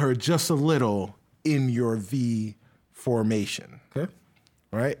trailing her just a little in your V formation. Okay.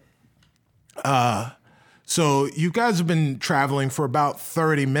 Right? So you guys have been traveling for about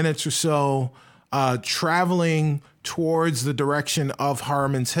 30 minutes or so, traveling towards the direction of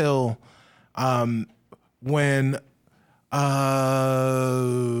Harmon's Hill, when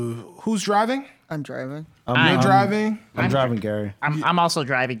who's driving? I'm driving. You're driving? I'm driving, Gary. I'm also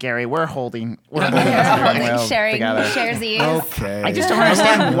driving, Gary. We're holding Sharing together. sharesies. Okay. I just don't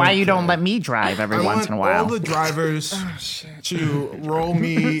understand why you don't let me drive every I once want in a while. all the drivers to roll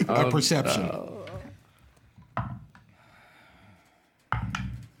me a perception.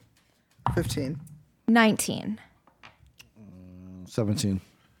 15. 19. 17.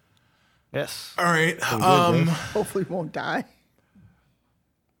 Yes. All right. Hopefully won't die.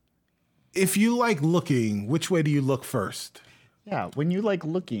 If you like looking, which way do you look first? Yeah, when you like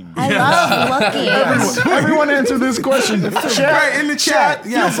looking. I love looking. Everyone answer this question. Right in the chat.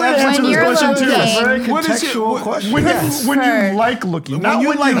 Yes. Feel free to answer When this you're question too. looking. Very What is it? contextual question. When Yes. you like looking, When not you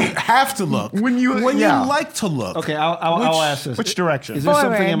when like you have to look. when you like to look. Okay, I'll ask this. which direction? Is there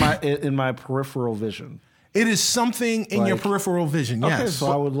something Forward. in my peripheral vision? It is something in your Like- peripheral vision. Yes. Okay,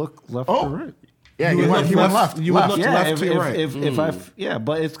 so I would look left or right. yeah, You he would went, look he went left. left. You would left. look Yeah, left if, to your if, right. if I yeah,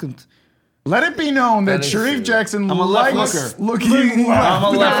 but it's Let it be known that That is Sharif true. Jackson I'm a left likes looker. looking left. I'm a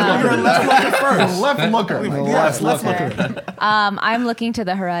left You're a looker. left looker first. Left looker. Yes, left looker. I'm looking to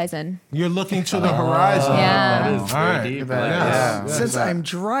the horizon. You're looking to the horizon. Yeah. That is All very right. deep. Yeah. Since I'm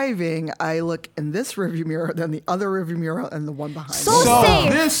driving, I look in this rearview mirror, then the other rearview mirror, and the one behind. So, So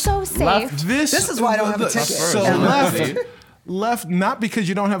safe. this- so safe. This This is why I don't have a ticket. So First. left, left not because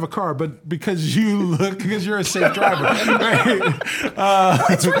you don't have a car, but because you're a safe driver. Right?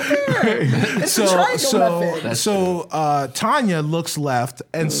 It's right there. It's a triangle method. So Tanya looks left,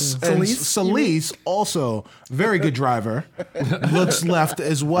 and Celise, also very good driver, looks left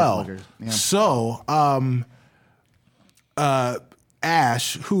as well. So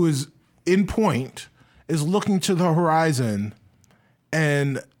Ash, who is in point, is looking to the horizon,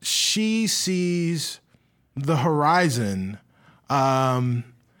 and she sees the horizon,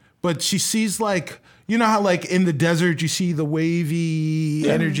 but she sees, like, you know how like in the desert you see the wavy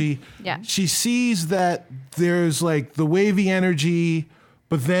energy? Yeah. She sees that there's like the wavy energy,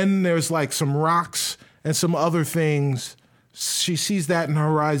 but then there's like some rocks and some other things. She sees that in the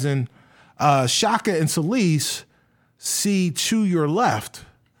horizon. Shaka and Celise see to your left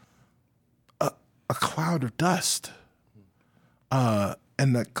a cloud of dust.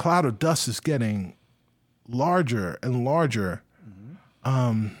 And the cloud of dust is getting larger and larger.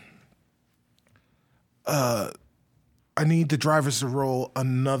 I need the drivers to roll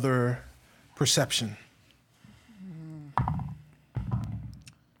another perception.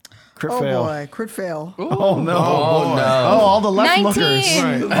 Crit Oh fail. boy, crit fail. Oh no! Oh, no. Oh, all the left 19. lookers.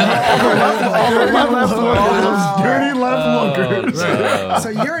 Right. Dirty left lookers. So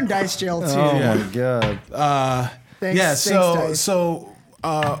you're in dice jail too. Oh my god! Thanks, Dice.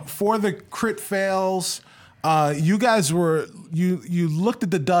 For the crit fails, you guys were you looked at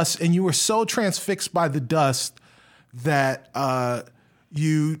the dust and you were so transfixed by the dust that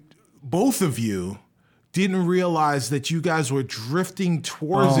both of you didn't realize that you guys were drifting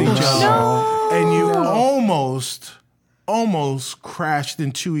towards each other, and you almost crashed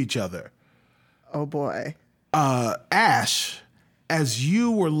into each other. Oh boy. Ash, as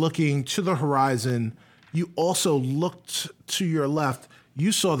you were looking to the horizon, you also looked to your left.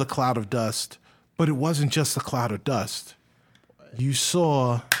 You saw the cloud of dust, but it wasn't just a cloud of dust. You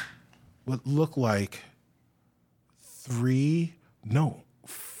saw what looked like 4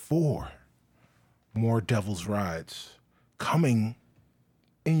 more Devil's Rides coming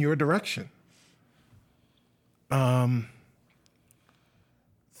in your direction.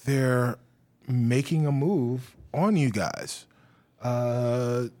 They're making a move on you guys.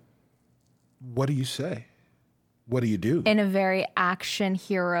 What do you say? What do you do? In a very action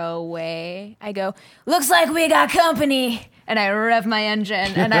hero way, I go, looks like we got company. And I rev my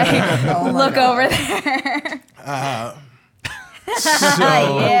engine and I look over there.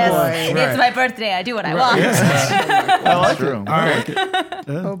 Yes, it's my birthday. I do what I want. That's true. All right.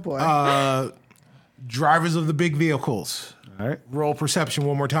 Oh boy. Drivers of the big vehicles. All right. Roll perception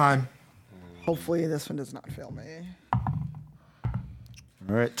one more time. Hopefully this one does not fail me.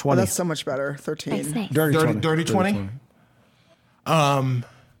 All right. Oh, 20. that's so much better. 13. Nice, nice. Dirty 20.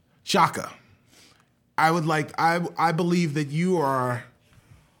 Shaka, I believe that you are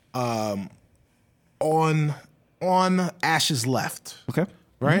on Ash's left. Okay.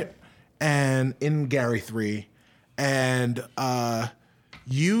 Right? And in Gary 3. And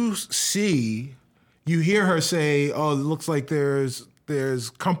you hear her say, oh, it looks like there's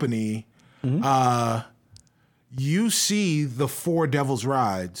company. You see the 4 Devil's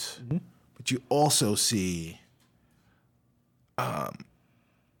Rides, but you also see a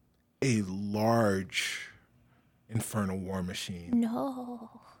large Infernal War Machine. No.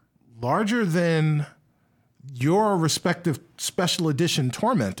 Larger than your respective special edition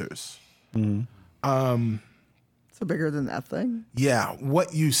Tormentors. So bigger than that thing? Yeah,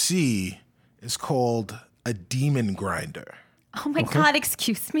 what you see is called a demon grinder. Oh my God,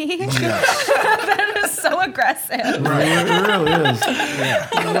 excuse me? Yes. That is so aggressive. It really is.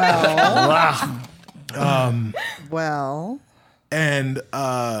 Well. And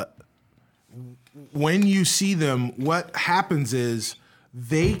when you see them, what happens is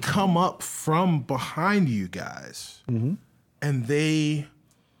they come up from behind you guys, and they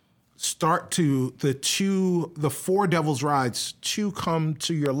start to the 4 Devil's Rides. 2 come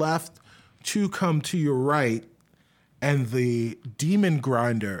to your left, 2 come to your right, and the demon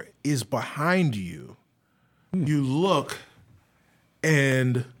grinder is behind you. You look,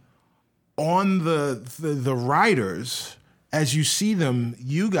 and on the riders, as you see them,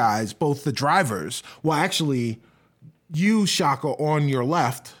 you guys, both the drivers, well, actually, you, Shaka, on your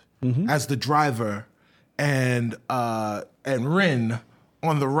left as the driver, and Rin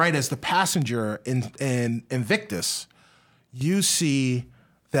on the right as the passenger in Invictus, you see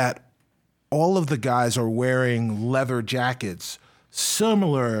that all of the guys are wearing leather jackets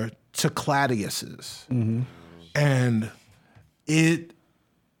similar to Claudius's. And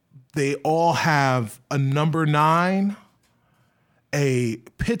they all have a number 9, a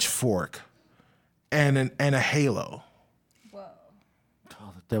pitchfork, and a halo. Whoa.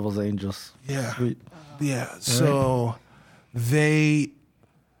 Devil's Angels. Yeah. Sweet. Yeah. So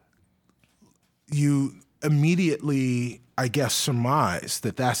you immediately, I guess, surmise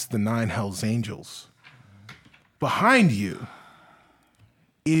that that's the 9 Hells Angels. Behind you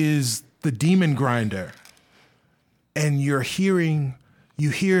is the Demon Grinder. And you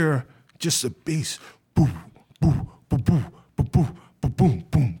hear just a bass. Boo, boo, boo, boo, boo, boo, boo, boom,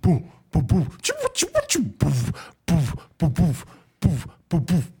 boom, boom, boo, boo, choo, choo, choo, boo, boo, boo, boo, boo, boo,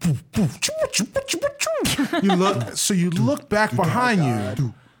 boo, boo, boo, choo, choo, choo, choo. You look back behind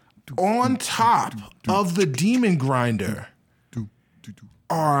you. On top of the Demon Grinder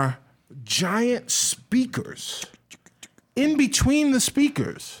are giant speakers. In between the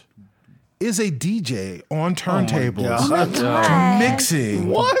speakers is a DJ on turntables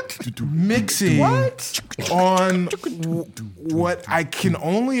mixing on what I can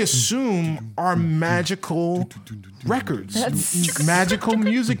only assume are magical records, magical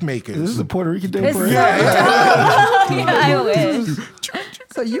music makers. This is a Puerto Rican day parade. I wish.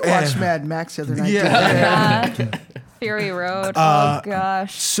 So you watched Mad Max the other night. Yeah. Fury Road. Oh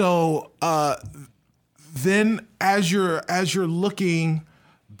gosh. So then, as you're looking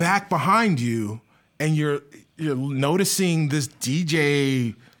back behind you, and you're noticing this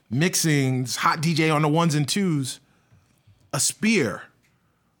DJ mixing, this hot DJ on the ones and twos, a spear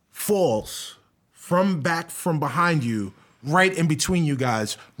falls from behind you, right in between you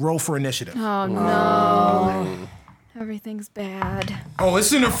guys. Roll for initiative. Oh no. Everything's bad. Oh,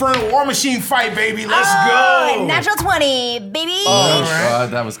 it's an Infernal War Machine fight, baby. Let's Oh, go. natural 20, baby. Oh,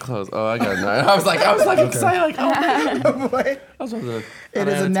 God, that was close. Oh, I got a 9. I was like excited. Like, oh, Boy, I was about to, it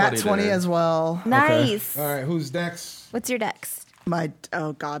is a nat 20 as well. Nice. All right, who's next? What's your dex? My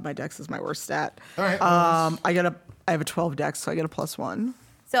dex is my worst stat. All right. I have a 12 dex, so I get a +1.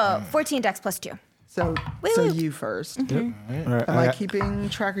 So 14 dex plus 2. So Woo. you first. All right. Am I keeping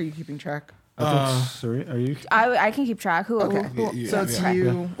track? Or are you keeping track? I think, sorry, are you? I can keep track. Who? So it's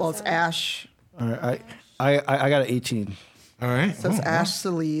you. Well, it's Ash. All right. I got an 18. All right. So it's Ash,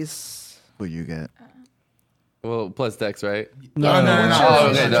 Celise. What you get? well, plus Dex, right? No. Oh,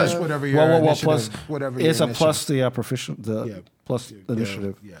 okay, no. Just whatever your Well, initiative, plus whatever your it's a initiative. plus the proficient, Yeah. plus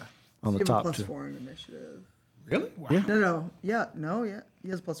initiative Yeah. on the You have a top too. +4 in initiative. Really? Wow. No. Yeah. He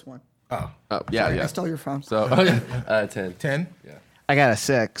has +1. Oh, yeah. I stole your phone. So, 10. 10. Yeah. I got a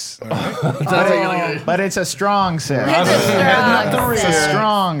 6. But it's a strong 6. It's a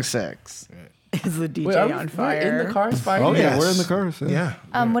strong 6. Is the DJ Wait, are we on fire? in the cars fighting? Oh yeah, Yes. we're in the cars. Yeah.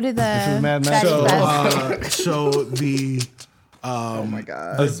 What are the Mad Max. best? So the Oh my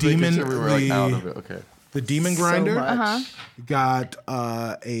god. the Making demon sure we were like out of it. Okay. the demon grinder much. got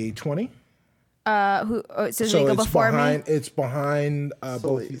a 20. So they So go it's before behind. me. It's behind both.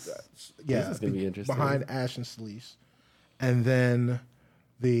 Celise. Yeah, This is gonna be interesting. Behind Ash and Celise, and then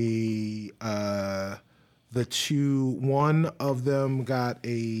the one of them got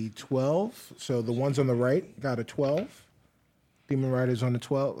a 12. So the ones on the right got a 12. Demon Riders on the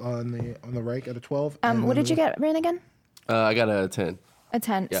 12 on the right got a 12. and What then did you get, Rin, again? I got a 10. A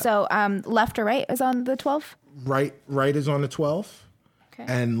 10. Yeah. So left or right is on the 12? Right is on the 12, Okay.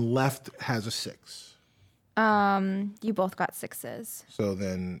 and left has a 6. You both got 6s. So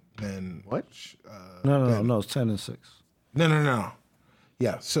then What? No. It's 10 and 6. No.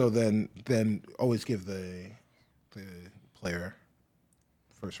 Yeah. So then always give the player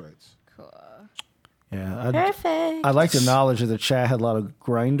first rights. Cool. Yeah. Perfect. I like the knowledge that the chat had a lot of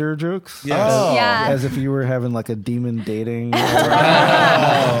grinder jokes. Yes. Yeah. As if you were having like a demon dating.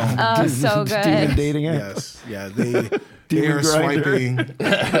 Oh, so good. Demon dating app. Yes. Yeah. They are Demon grinder. swiping.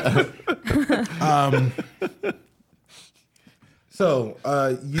 So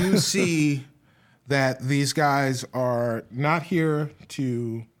you see that these guys are not here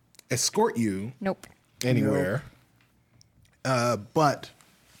to escort you Nope. anywhere, but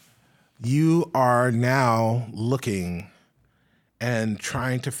you are now looking and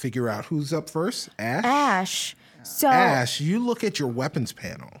trying to figure out who's up first. Ash. So Ash, you look at your weapons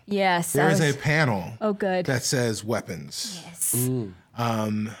panel. yes, There is a panel Oh, good. that says weapons. Yes.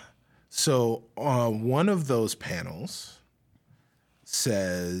 So one of those panels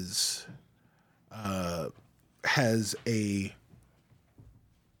says has a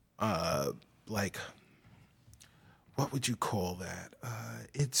like, what would you call that?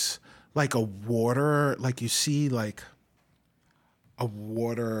 It's like a water, like you see like a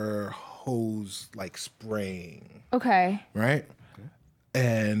water hose like spraying, Okay. right?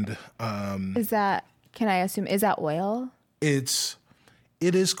 And Is that? Can I assume? Is that oil?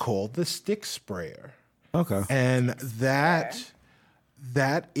 it is called the stick sprayer. Okay. And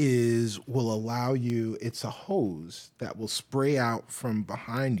That will allow you, it's a hose that will spray out from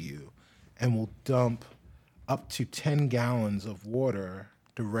behind you and will dump up to 10 gallons of water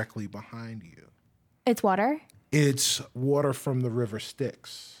directly behind you. It's water? It's water from the river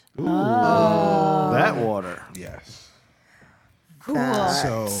Styx. That water. Yes. Cool.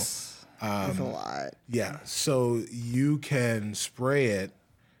 So, That's a lot. yeah, so you can spray it,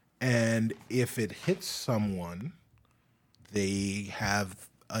 and if it hits someone, they have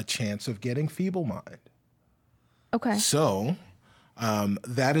a chance of getting feeble mind. Okay. So,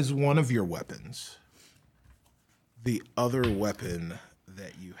 that is one of your weapons. The other weapon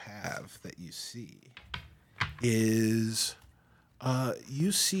that you have that you see is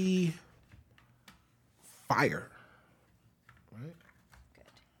you see fire, right? Good.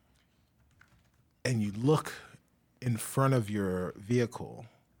 And you look in front of your vehicle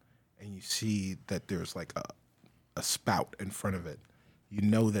and you see that there's like a spout in front of it. You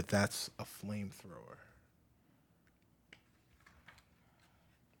know that that's a flamethrower.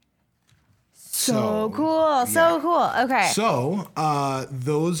 So cool. So cool. Okay. So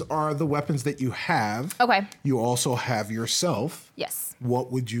those are the weapons that you have. Okay. You also have yourself. Yes.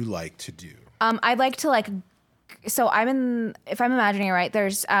 What would you like to do? I'd like to so if I'm imagining it right,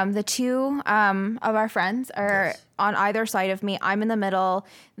 there's the two of our friends are on either side of me. I'm in the middle.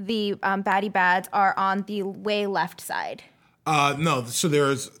 The baddie bads are on the way left side. No, so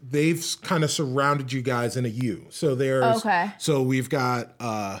they've kind of surrounded you guys in a U. So so we've got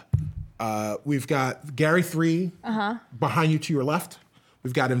Gary 3 behind you to your left.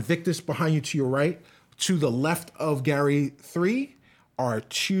 We've got Invictus behind you to your right. To the left of Gary 3 are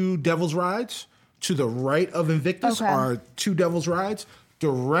 2 Devil's Rides. To the right of Invictus are 2 Devil's Rides.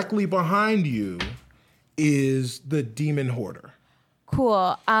 Directly behind you is the Demon Hoarder.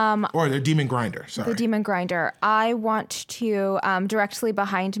 Cool. Or the Demon Grinder, sorry. The Demon Grinder. I want to directly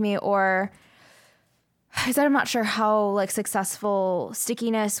behind me, or is that I'm not sure how successful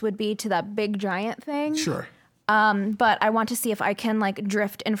stickiness would be to that big giant thing. Sure. But I want to see if I can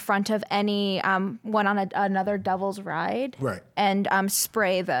drift in front of any one on another Devil's Ride, Right. And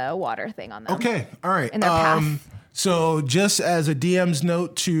spray the water thing on them. Okay, all right. In their path. So just as a DM's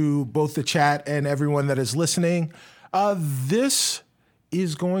note to both the chat and everyone that is listening, this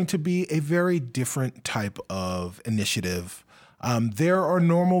is going to be a very different type of initiative. There are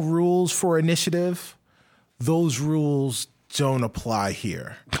normal rules for initiative. Those rules don't apply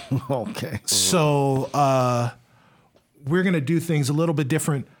here. Okay. So we're going to do things a little bit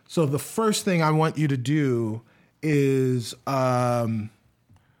different. So the first thing I want you to do is roll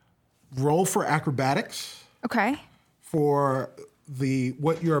for acrobatics Okay. for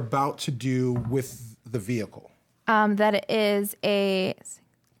what you're about to do with the vehicle. That is a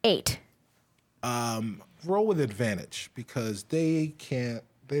 8. Roll with advantage because they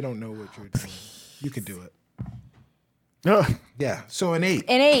don't know what you're doing. You can do it. Yeah, so an 8.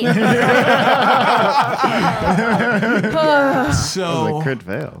 An 8. So a crit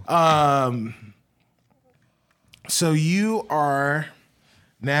fail. So you are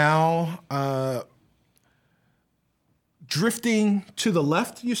now drifting to the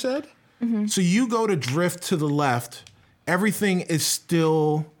left, you said? Mm-hmm. So you go to drift to the left. Everything is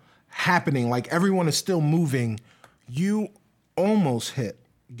still happening. Everyone is still moving. You almost hit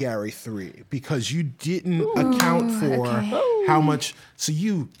Gary 3 because you didn't account for how much. So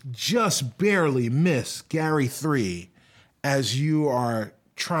you just barely miss Gary 3 as you are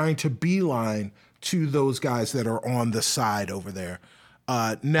trying to beeline to those guys that are on the side over there.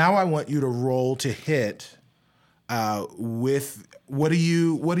 Now I want you to roll to hit with what are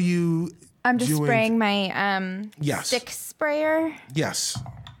you I'm just doing? spraying my Yes. stick sprayer. Yes.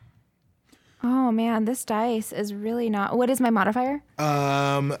 Oh man, this dice is really not. What is my modifier?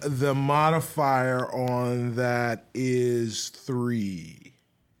 The modifier on that is 3.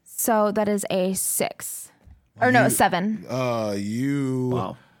 So that is a 6. Or no, a 7.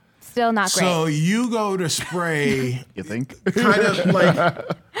 Wow. Still not great. So you go to spray You think? kind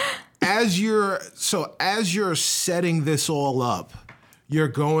of as you're setting this all up, you're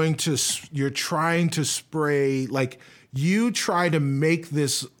trying to spray, you try to make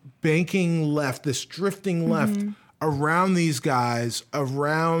this banking left, this drifting left around these guys,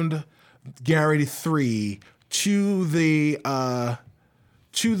 around Gary 3 to the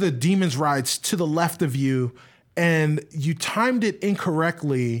Demon's Rides to the left of you, and you timed it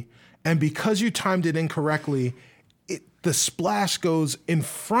incorrectly. And because you timed it incorrectly, the splash goes in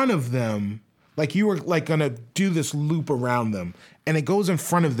front of them, like you were gonna do this loop around them, and it goes in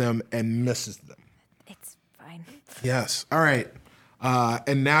front of them and misses them. It's fine. Yes. All right.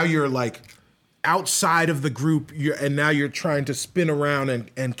 And now you're outside of the group, and now you're trying to spin around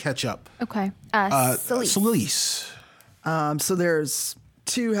and catch up. Okay. Celise. So there's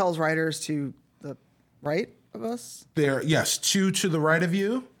 2 Hell's Riders to the right of us. Yes, 2 to the right of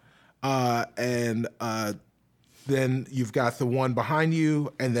you, and then you've got the one behind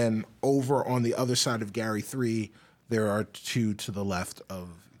you, and then over on the other side of Gary 3, there are 2 to the left of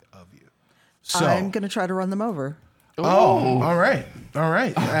you. So I'm going to try to run them over. all right.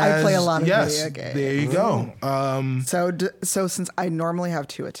 I play a lot of video games. There you go. So since I normally have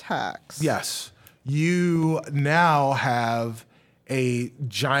 2 attacks. Yes, you now have a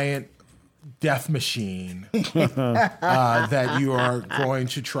giant death machine that you are going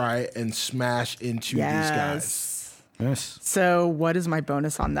to try and smash into these guys. Yes. So what is my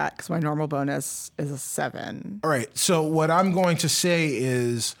bonus on that? Because my normal bonus is a 7. All right. So what I'm going to say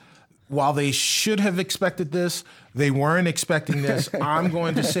is, while they should have expected this, they weren't expecting this. I'm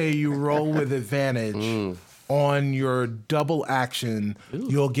going to say you roll with advantage on your double action. Ooh.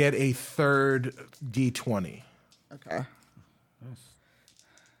 You'll get a third D20. Okay.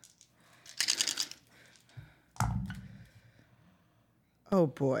 Oh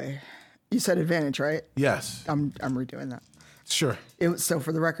boy. You said advantage, right? Yes. I'm redoing that. Sure. So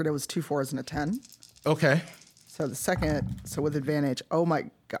for the record, it was 2 4s and a 10. Okay. So the second, so with advantage, oh my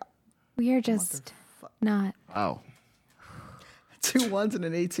God. We are just not. Wow. 2 1s and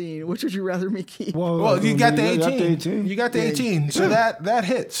an 18. Which would you rather me keep? Well, you got the 18. You got the 18. So that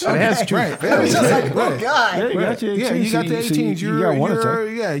hits. That's true. Right. Oh God. Yeah, you got your 18. Yeah, you got the 18. You got one attack.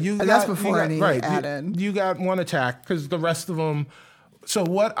 Yeah, you got, that's before any right. add-in. You got one attack because the rest of them. So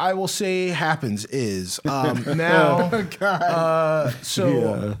what I will say happens is now.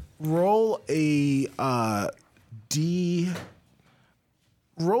 Roll a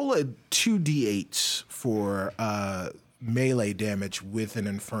roll a 2d8s for melee damage with an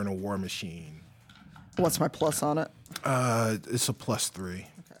Infernal War Machine. What's my plus on it? It's a +3.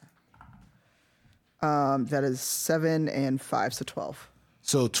 Okay. That is 7 and 5, so 12.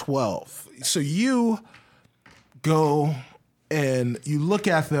 So 12. So you go and you look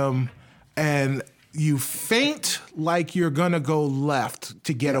at them and you feint like you're going to go left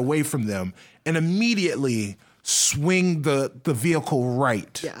to get away from them and immediately swing the vehicle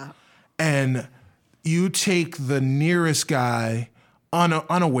right. Yeah. And you take the nearest guy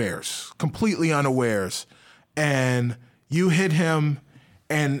unawares, completely unawares, and you hit him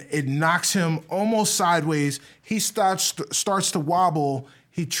and it knocks him almost sideways. He starts to wobble.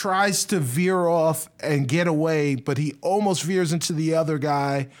 He tries to veer off and get away, but he almost veers into the other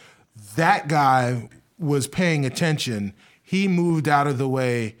guy. That guy was paying attention. He moved out of the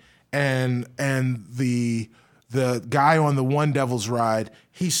way, and the guy on the One Devil's ride,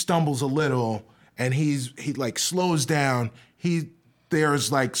 he stumbles a little, and he like slows down.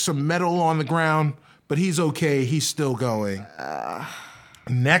 There's like some metal on the ground, but he's okay. He's still going.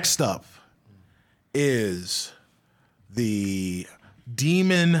 Next up is the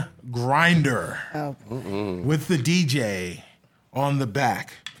Demon Grinder with the DJ on the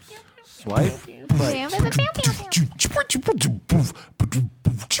back. Swipe.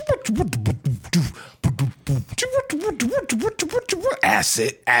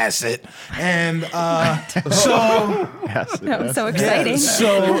 Acid. And so That was so exciting.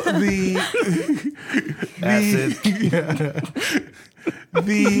 so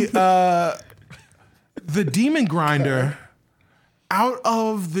the Demon Grinder, out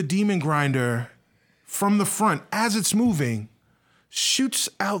of the Demon Grinder from the front as it's moving, shoots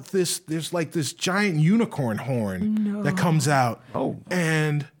out there's like this giant unicorn horn that comes out. Oh.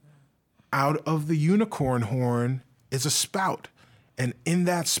 And out of the unicorn horn is a spout. And in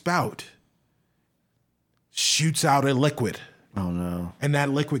that spout shoots out a liquid. Oh no. And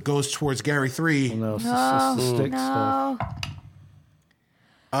that liquid goes towards Gary 3. No, it's the stick stuff.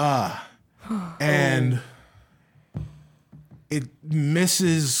 And it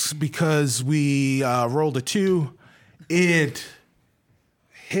misses because we rolled a 2. It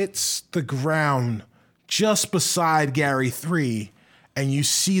hits the ground just beside Gary 3, and you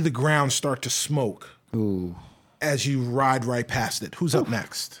see the ground start to smoke. Ooh. As you ride right past it. Who's up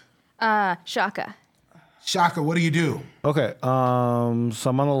next? Shaka. Shaka, what do you do? Okay. So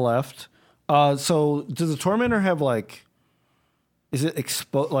I'm on the left. So does the tormentor have like? Is it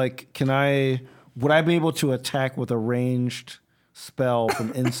would I be able to attack with a ranged spell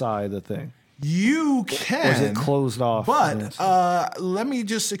from inside the thing? You can. Or is it closed off? But let me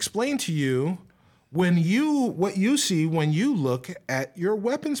just explain to you what you see when you look at your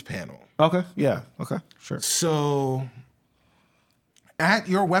weapons panel. Okay. Yeah. Okay. Sure. So at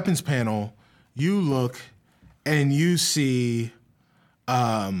your weapons panel, you look and you see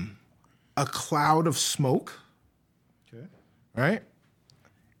a cloud of smoke. Okay. Right?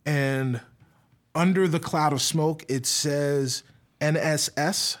 And under the cloud of smoke, it says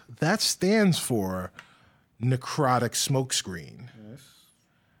NSS. That stands for necrotic smoke screen. Yes.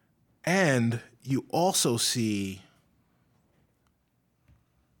 And you also see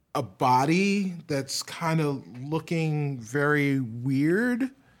a body that's kind of looking very weird.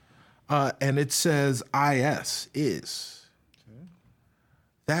 And it says IS, is. Okay.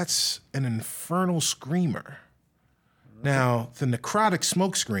 That's an infernal screamer. Right. Now, the necrotic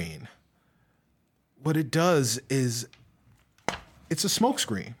smoke screen, what it does is it's a smoke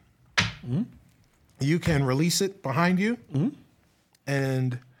screen. Mm-hmm. You can release it behind you,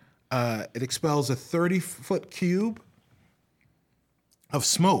 and it expels a 30-foot cube of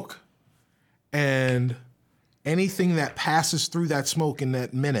smoke. And anything that passes through that smoke in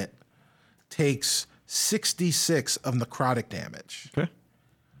that minute takes 66 of necrotic damage. Okay.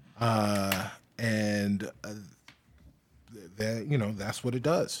 That's what it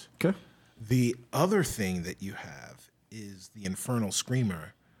does. Okay. The other thing that you have is the Infernal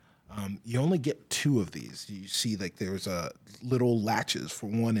Screamer. You only get 2 of these. You see, like, there's little latches for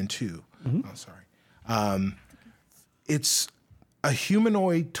 1 and 2. Mm-hmm. Oh, sorry. It's a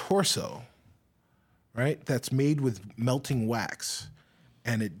humanoid torso, right? That's made with melting wax,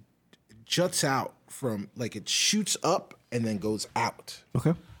 and it juts out from, like, it shoots up and then goes out.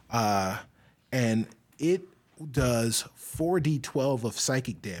 Okay. And it does 4d12 of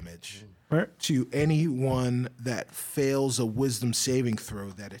psychic damage. Right. To anyone that fails a wisdom saving throw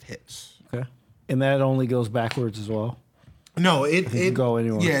that it hits. Okay. And that only goes backwards as well? No, it can go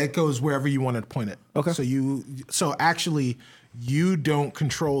anywhere. Yeah, it goes wherever you want to point it. Okay. So actually you don't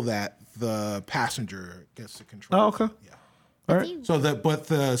control that. The passenger gets to control. Oh, okay. Yeah. All right. But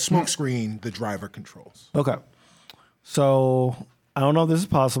the smoke screen the driver controls. Okay. So I don't know if this is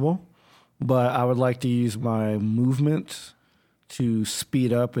possible, but I would like to use my movement to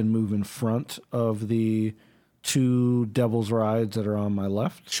speed up and move in front of the 2 Devil's Rides that are on my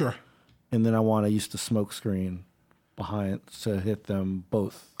left. Sure. And then I want to use the smoke screen behind to hit them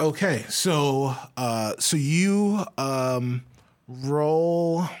both. Okay, so you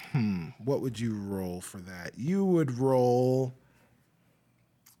roll. What would you roll for that? You would roll.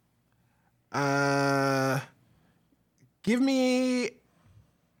 Give me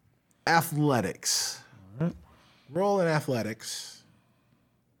athletics. All right. Roll in athletics.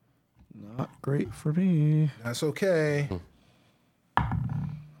 Not great for me. That's okay.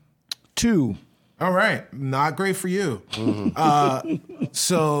 2. All right. Not great for you.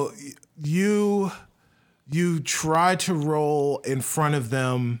 So you try to roll in front of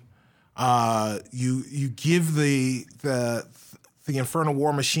them. You give the Infernal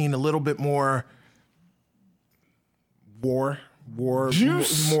War Machine a little bit more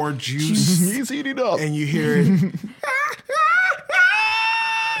juice. More juice. He's eating up. And you hear it.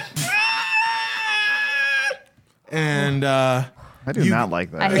 And I do not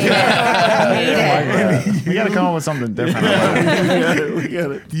like that. I hate it. I hate it. We got to come up with something different. We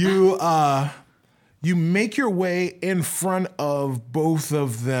get it. You make your way in front of both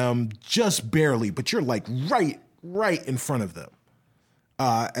of them just barely, but you're like right in front of them.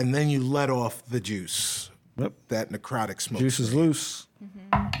 And then you let off the juice. Yep. That necrotic smoke. Juice is loose.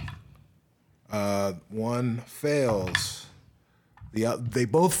 One fails. They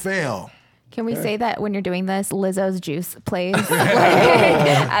both fail. Can we say that when you're doing this, Lizzo's juice plays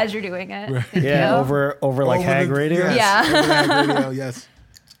as you're doing it? Right. Thank Yeah, you. over like Hag Radio. Yes, Yeah. over Hag Radio, yes.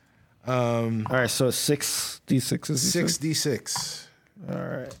 All right, so 6d6s. 6d6. All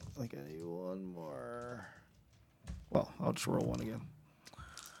right, I got you one more. Well, I'll just roll one again.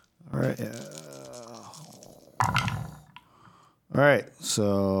 All right. All right,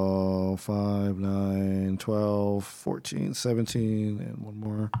 so 5, 9, 12, 14, 17, and one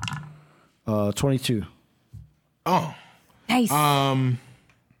more. 22. Oh. Nice.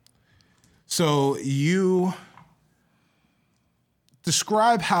 So you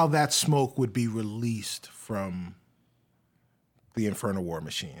describe how that smoke would be released from the Infernal War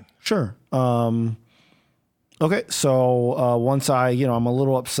Machine. Sure. Okay, so once I'm a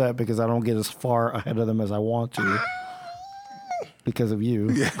little upset because I don't get as far ahead of them as I want to because of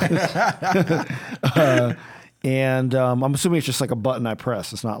you. And I'm assuming it's just like a button I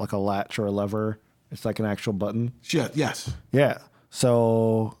press. It's not like a latch or a lever. It's like an actual button. Yeah, yes. Yeah.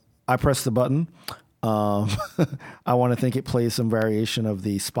 So I press the button. I want to think it plays some variation of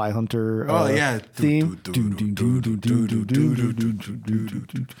the Spy Hunter theme.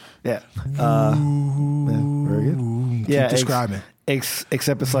 Yeah. Very good. Yeah. Describe it.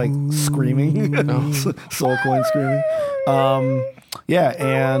 except it's like screaming, soul coin screaming. Yeah,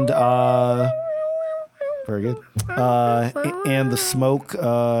 and very good. And the smoke,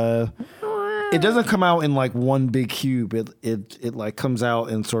 it doesn't come out in like one big cube. It like comes out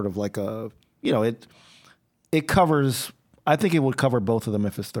in sort of like a, it covers. I think it would cover both of them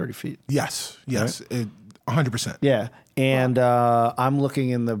if it's 30 feet. Yes, 100%. Yeah, and I'm looking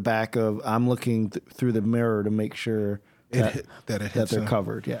in the back of. I'm looking through the mirror to make sure that they're them.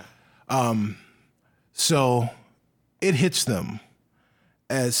 covered. Yeah. So it hits them.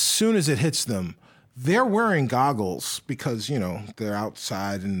 As soon as it hits them, they're wearing goggles because they're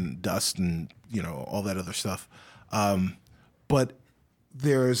outside and dust and all that other stuff. But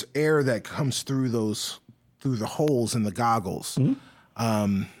there's air that comes through the holes in the goggles.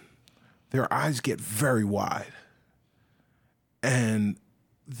 Mm-hmm. Their eyes get very wide. And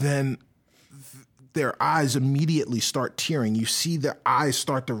then their eyes immediately start tearing. You see their eyes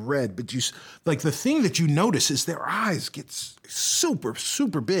start to red, but the thing that you notice is their eyes get super,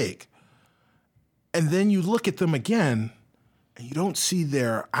 super big. And then you look at them again, and you don't see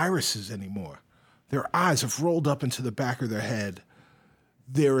their irises anymore. Their eyes have rolled up into the back of their head.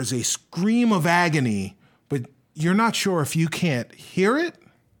 There is a scream of agony, but you're not sure if you can't hear it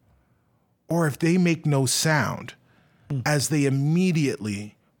or if they make no sound as they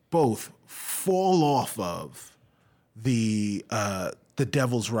immediately both fall off of the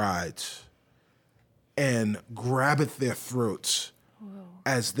devil's rides and grab at their throats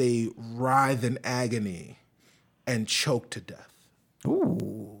as they writhe in agony and choke to death.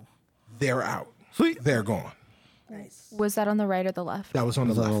 Ooh. They're out. Sweet. They're gone. Was that on the right or the left? That was on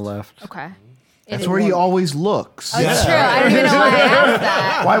the left. Okay. That's where he always looks. It's true. I don't even know why I asked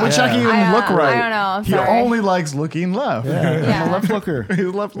that. Why would Chucky even look right? I don't know. I'm he sorry. only likes looking left. Yeah. I'm a left looker. He's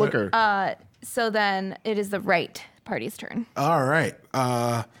a left looker. So then it is the right party's turn. All right.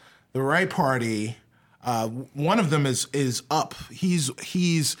 The right party, one of them is up. He's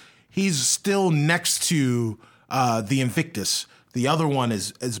still next to the Invictus. The other one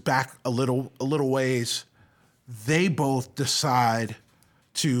is back a little ways. They both decide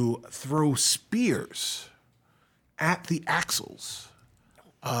to throw spears at the axles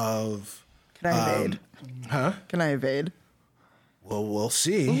of. Can I evade? Can I evade? Well, we'll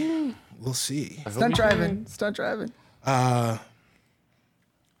see. We'll see. Stunt driving. Stunt driving. The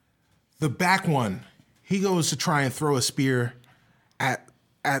back one, he goes to try and throw a spear at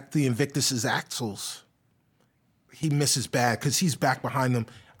the Invictus's axles. He misses bad because he's back behind them.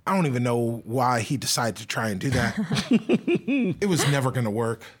 I don't even know why he decided to try and do that. It was never going to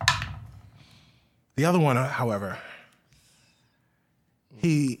work. The other one, however,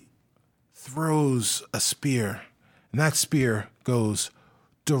 he throws a spear, and that spear goes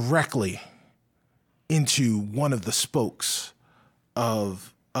directly into one of the spokes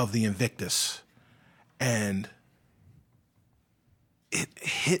of the Invictus, and it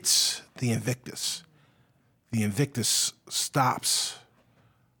hits the Invictus. The Invictus stops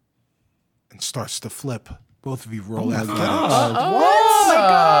and starts to flip. Both of you roll athletics. Oh my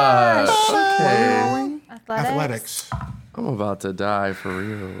gosh. Okay. Athletics. I'm about to die for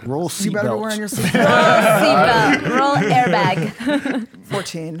real. Roll You better be seatbelt. wearing your seatbelt. Seatbelt. Roll airbag.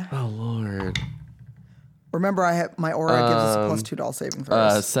 14. Oh Lord. Remember, my aura gives us +2 to all saving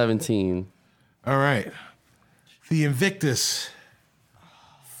throws. 17. All right. The Invictus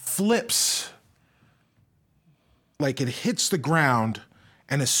flips like it hits the ground,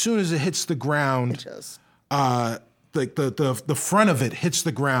 and as soon as it hits the ground, Just the front of it hits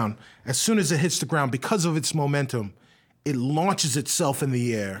the ground. As soon as it hits the ground, because of its momentum, it launches itself in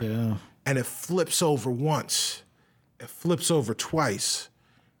the air. Yeah. And it flips over once. It flips over twice.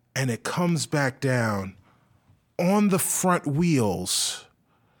 And it comes back down on the front wheels.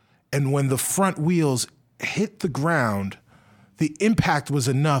 And when the front wheels hit the ground, the impact was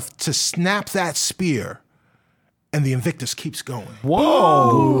enough to snap that spear. And the Invictus keeps going.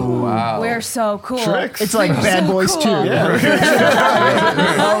 Whoa. Wow. We're so cool. Tricks. It's like Bad Boys 2.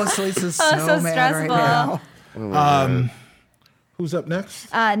 oh, Slisa's so so mad right stressful. now. Who's up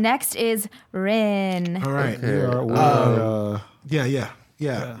next? Next is Rin. All right. Okay.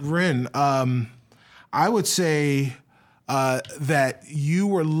 Yeah. Rin, I would say that you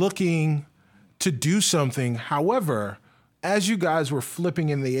were looking to do something. However, as you guys were flipping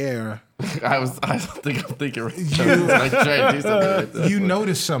in the air, I don't think I'm thinking right now. I tried to do something like that. you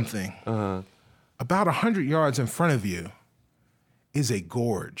noticed something. About 100 yards in front of you is a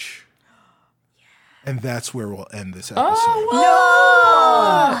gorge. And that's where we'll end this episode.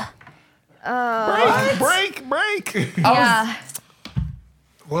 Break. Yeah.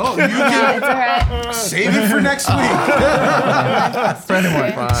 Well, you can It's all right. save it for next week.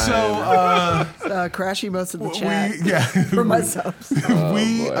 So, Crashy most of the chat yeah. for myself.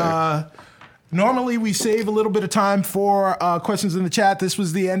 Normally we save a little bit of time for questions in the chat. This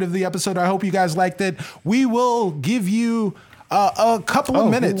was the end of the episode. I hope you guys liked it. We will give you a couple of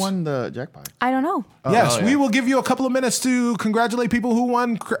minutes. Who won the jackpot? I don't know. Yes, we will give you a couple of minutes to congratulate people who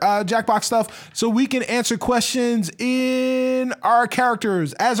won Jackbox stuff so we can answer questions in our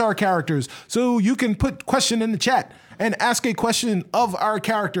characters, as our characters. So you can put question in the chat and ask a question of our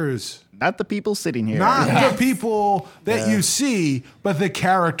characters. Not the people sitting here. Not the people that you see, but the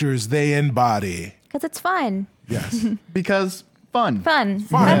characters they embody. Because it's fun. Yes. Because fun. Fun.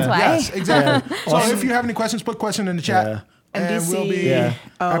 Fine. That's why. Yes, exactly. So if you have any questions, put question in the chat. And NBC. we'll be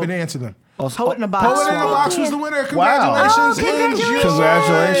happy to answer them. Poet in a box. Poet in the Box was the winner. Congratulations. congratulations.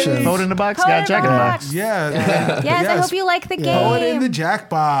 Congratulations. Vote in the box, got Jack in the box. Yeah. Yes, I hope you like the game. Poet in the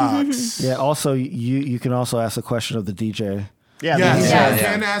Jackbox. Yeah. Also, you can also ask a question of the DJ. Yeah. Yes. Yes. You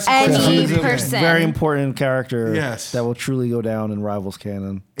can ask Any questions. He's a person. very important character. Yes. That will truly go down in Rivals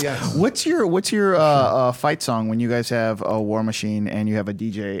canon. Yes. What's your fight song when you guys have a War Machine and you have a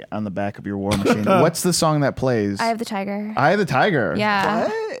DJ on the back of your War Machine? What's the song that plays? I have the tiger. Eye of the Tiger. Yeah.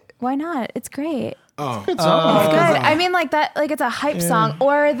 What? Why not? It's great. Good song. It's good. I mean, like that. Like it's a hype song,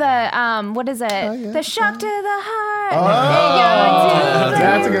 or the what is it? The shock to the heart.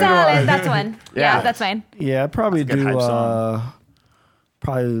 That's a good one. That's one. Yeah, that's fine. Yeah, I'd probably good do hype song.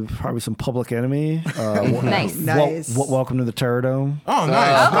 probably some Public Enemy. Nice. Nice. Welcome to the Terror Dome. Oh,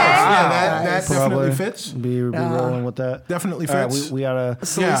 nice. Okay. Yeah, that definitely Probably fits. Be rolling with that. Definitely All right, fits. we got a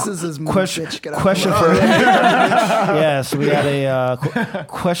Salisa's is question. bitch. Get out. Question for yeah. So we got a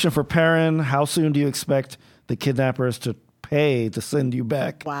question for Perrin. How soon do you expect the kidnappers to pay to send you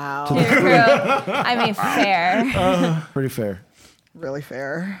back? Wow. True. I mean, fair. Pretty fair. Really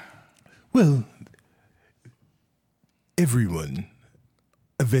fair. Well, everyone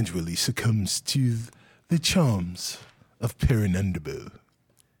eventually succumbs to the charms of Perrin Underbow.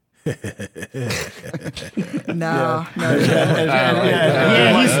 No.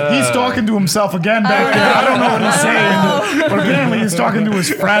 Yeah, he's talking to himself again back there. I don't know what he's saying, but apparently he's talking to his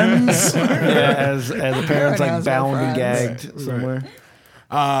friends. Yeah, as the parents like has no bound and friends. gagged somewhere.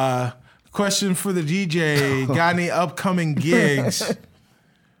 Question for the DJ. Got any upcoming gigs?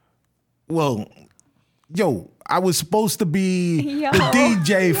 Well, I was supposed to be Yo. the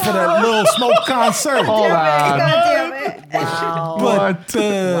DJ for that Little Smoke concert. God damn it. Wow. But,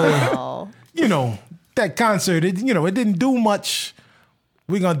 Wow. that concert, it didn't do much.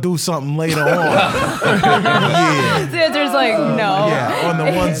 We're going to do something later on. Yeah. The answer's like no. Yeah, on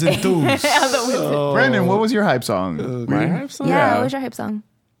the ones and twos. Brandon, what was your hype song? My hype song? Yeah. What was your hype song?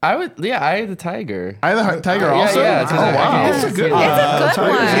 I would, Eye of the Tiger. Eye of the Tiger Yeah, also? yeah, it's oh, wow. It's a good It's a good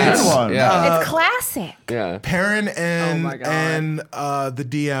one. Good one. Yeah. It's classic. Yeah. Perrin Oh my God. and the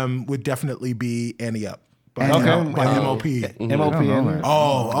DM would definitely be Annie Up by, Okay. by MOP. MOP in there.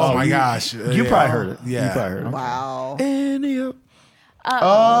 Oh my gosh. You probably heard it. Yeah. You probably heard it. Wow.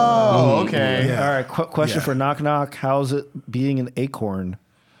 Oh, okay. Yeah. All right. Question for Knock Knock. How's it being an acorn?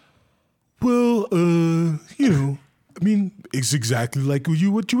 Well, it's exactly like what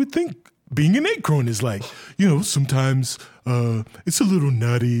you would think being an acorn is like. Sometimes it's a little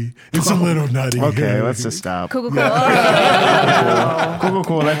nutty. It's a little nutty. Okay, let's just stop. Cool. Cool.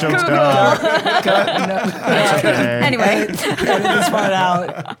 That joke's done. That's okay. Anyway, Cut this part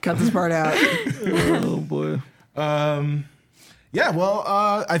out. Cut this part out. Oh boy. Yeah, well,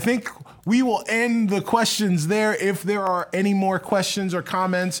 I think we will end the questions there. If there are any more questions or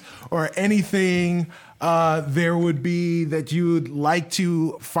comments or anything there would be that you would like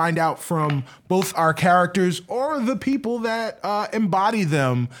to find out from both our characters or the people that embody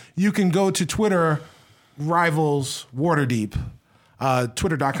them, you can go to Twitter, Rivals Waterdeep,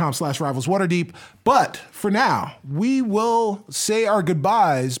 twitter.com/Rivals Waterdeep. But for now, we will say our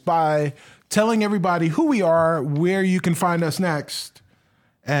goodbyes by telling everybody who we are, where you can find us next,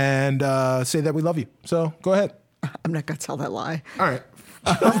 and say that we love you. So go ahead. I'm not going to tell that lie. All right.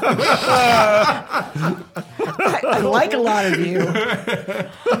 I like a lot of you.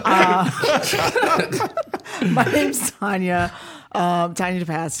 My name's Tanya. Tanya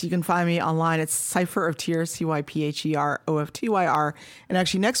DePass. You can find me online. It's Cypher of Tears, CYPHEROFTYR. And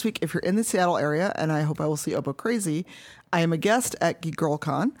actually, next week, if you're in the Seattle area, and I hope I will see Opo Crazy, I am a guest at Geek Girl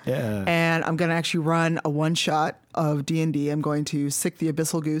Con. Yeah. And I'm going to actually run a one-shot of D&D. I'm going to sick the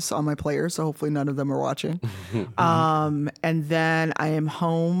Abyssal Goose on my players, so hopefully none of them are watching. And then I am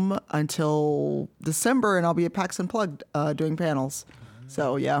home until December, and I'll be at PAX Unplugged doing panels.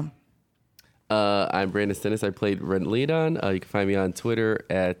 So, yeah. I'm Brandon Stennis. I played Leadon. You can find me on Twitter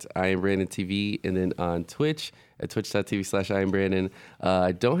at I am Brandon TV, and then on Twitch at twitch.tv/I am Brandon.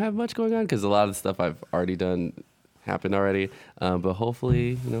 I don't have much going on because a lot of the stuff I've already done happened already. But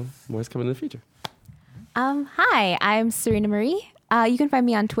hopefully, more is coming in the future. Hi, I'm Serena Marie. You can find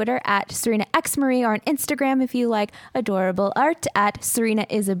me on Twitter at SerenaXMarie or on Instagram if you like adorable art at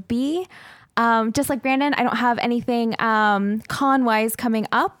SerenaIsAB. Just like Brandon, I don't have anything con-wise coming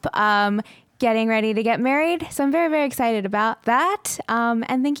up. Getting ready to get married, so I'm very, very excited about that.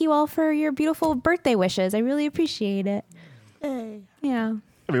 And thank you all for your beautiful birthday wishes. I really appreciate it. Hey. Yeah.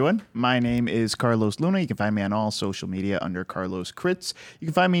 Everyone, my name is Carlos Luna. You can find me on all social media under Carlos Crits. You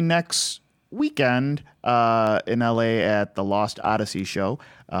can find me next weekend in LA at the Lost Odyssey show.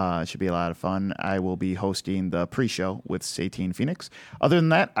 It should be a lot of fun. I will be hosting the pre-show with Satine Phoenix. Other than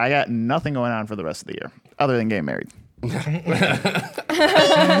that, I got nothing going on for the rest of the year, other than getting married. Just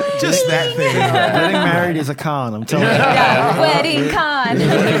that thing. Getting married is a con, I'm telling you. Yeah, wedding con.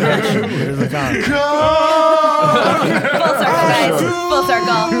 It is a con. Full circle, guys. Full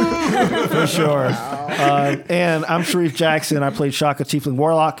circle. For sure. And I'm Sharif Jackson. I played Shaka Tiefling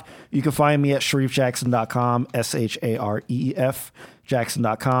Warlock. You can find me at sharifjackson.com, SHAREEF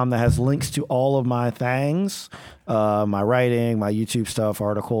Jackson.com. That has links to all of my things, my writing, my YouTube stuff,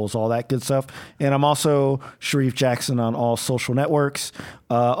 articles, all that good stuff. And I'm also Sharif Jackson on all social networks.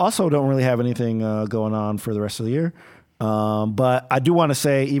 Also don't really have anything going on for the rest of the year. But I do want to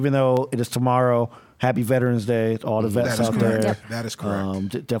say, even though it is tomorrow, Happy Veterans Day to all the vets out there. Yep. That is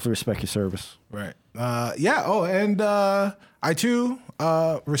correct. Definitely respect your service. Right. Yeah. Oh, and I too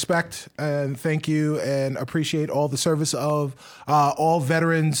respect and thank you and appreciate all the service of all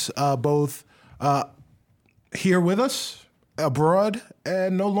veterans, both here with us, abroad,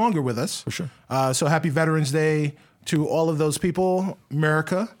 and no longer with us. For sure. So happy Veterans Day to all of those people,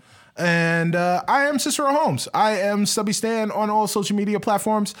 America. And I am Cicero Holmes. I am Stubby Stan on all social media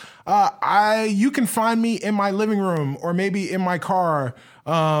platforms. You can find me in my living room or maybe in my car,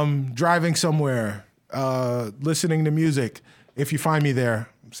 driving somewhere, listening to music. If you find me there,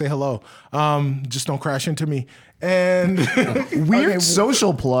 say hello. Just don't crash into me. And Weird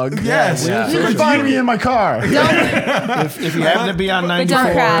social plug. yes, You can find me in my car. If you happen to be on But 94,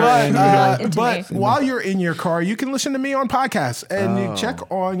 don't crash. but while you're in your car, you can listen to me on podcasts and you check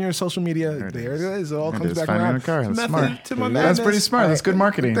on your social media. There it is. It all comes back Find me in around. the car. That's Method smart. to my That's madness. pretty smart. That's good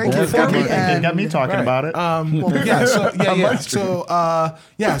marketing. Thank you. That's good Thank you. marketing. Got me talking about it.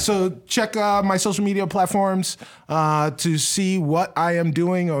 So check my social media platforms to see what I am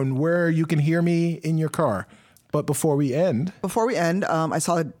doing and where you can hear me in your car. But before we end, I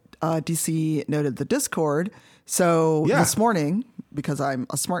saw DC noted the Discord. So this morning, because I'm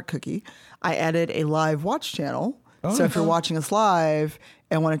a smart cookie, I added a live watch channel. So if you're watching us live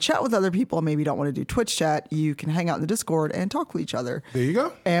and want to chat with other people, maybe don't want to do Twitch chat, you can hang out in the Discord and talk with each other. there you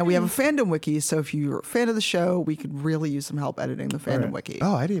go. And we have a fandom wiki. So if you're a fan of the show, we could really use some help editing the fandom wiki.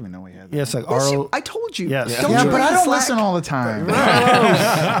 Oh, I didn't even know we had that. yes, like Yes, Arlo. I told you. Yes. Don't Yeah, you but I read don't Slack? listen all the time.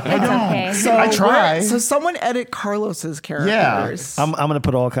 It's okay. So I try. So someone edit Carlos's characters. I'm going to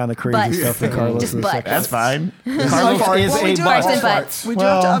put all kind of crazy Butts. stuff in Carlos. Just butts. That's fine. Carlos is Well, we a do butt. have to- Butts. We do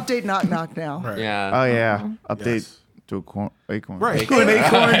have to update Knock Knock now. Yeah. Oh, yeah. Update to acorn. Right. With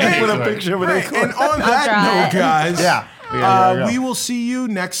a picture of an Right. acorn. And on that try note, guys, Yeah. we will see you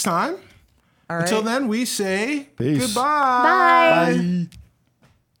next time. All right. Until then, we say Peace. goodbye. Bye. Bye.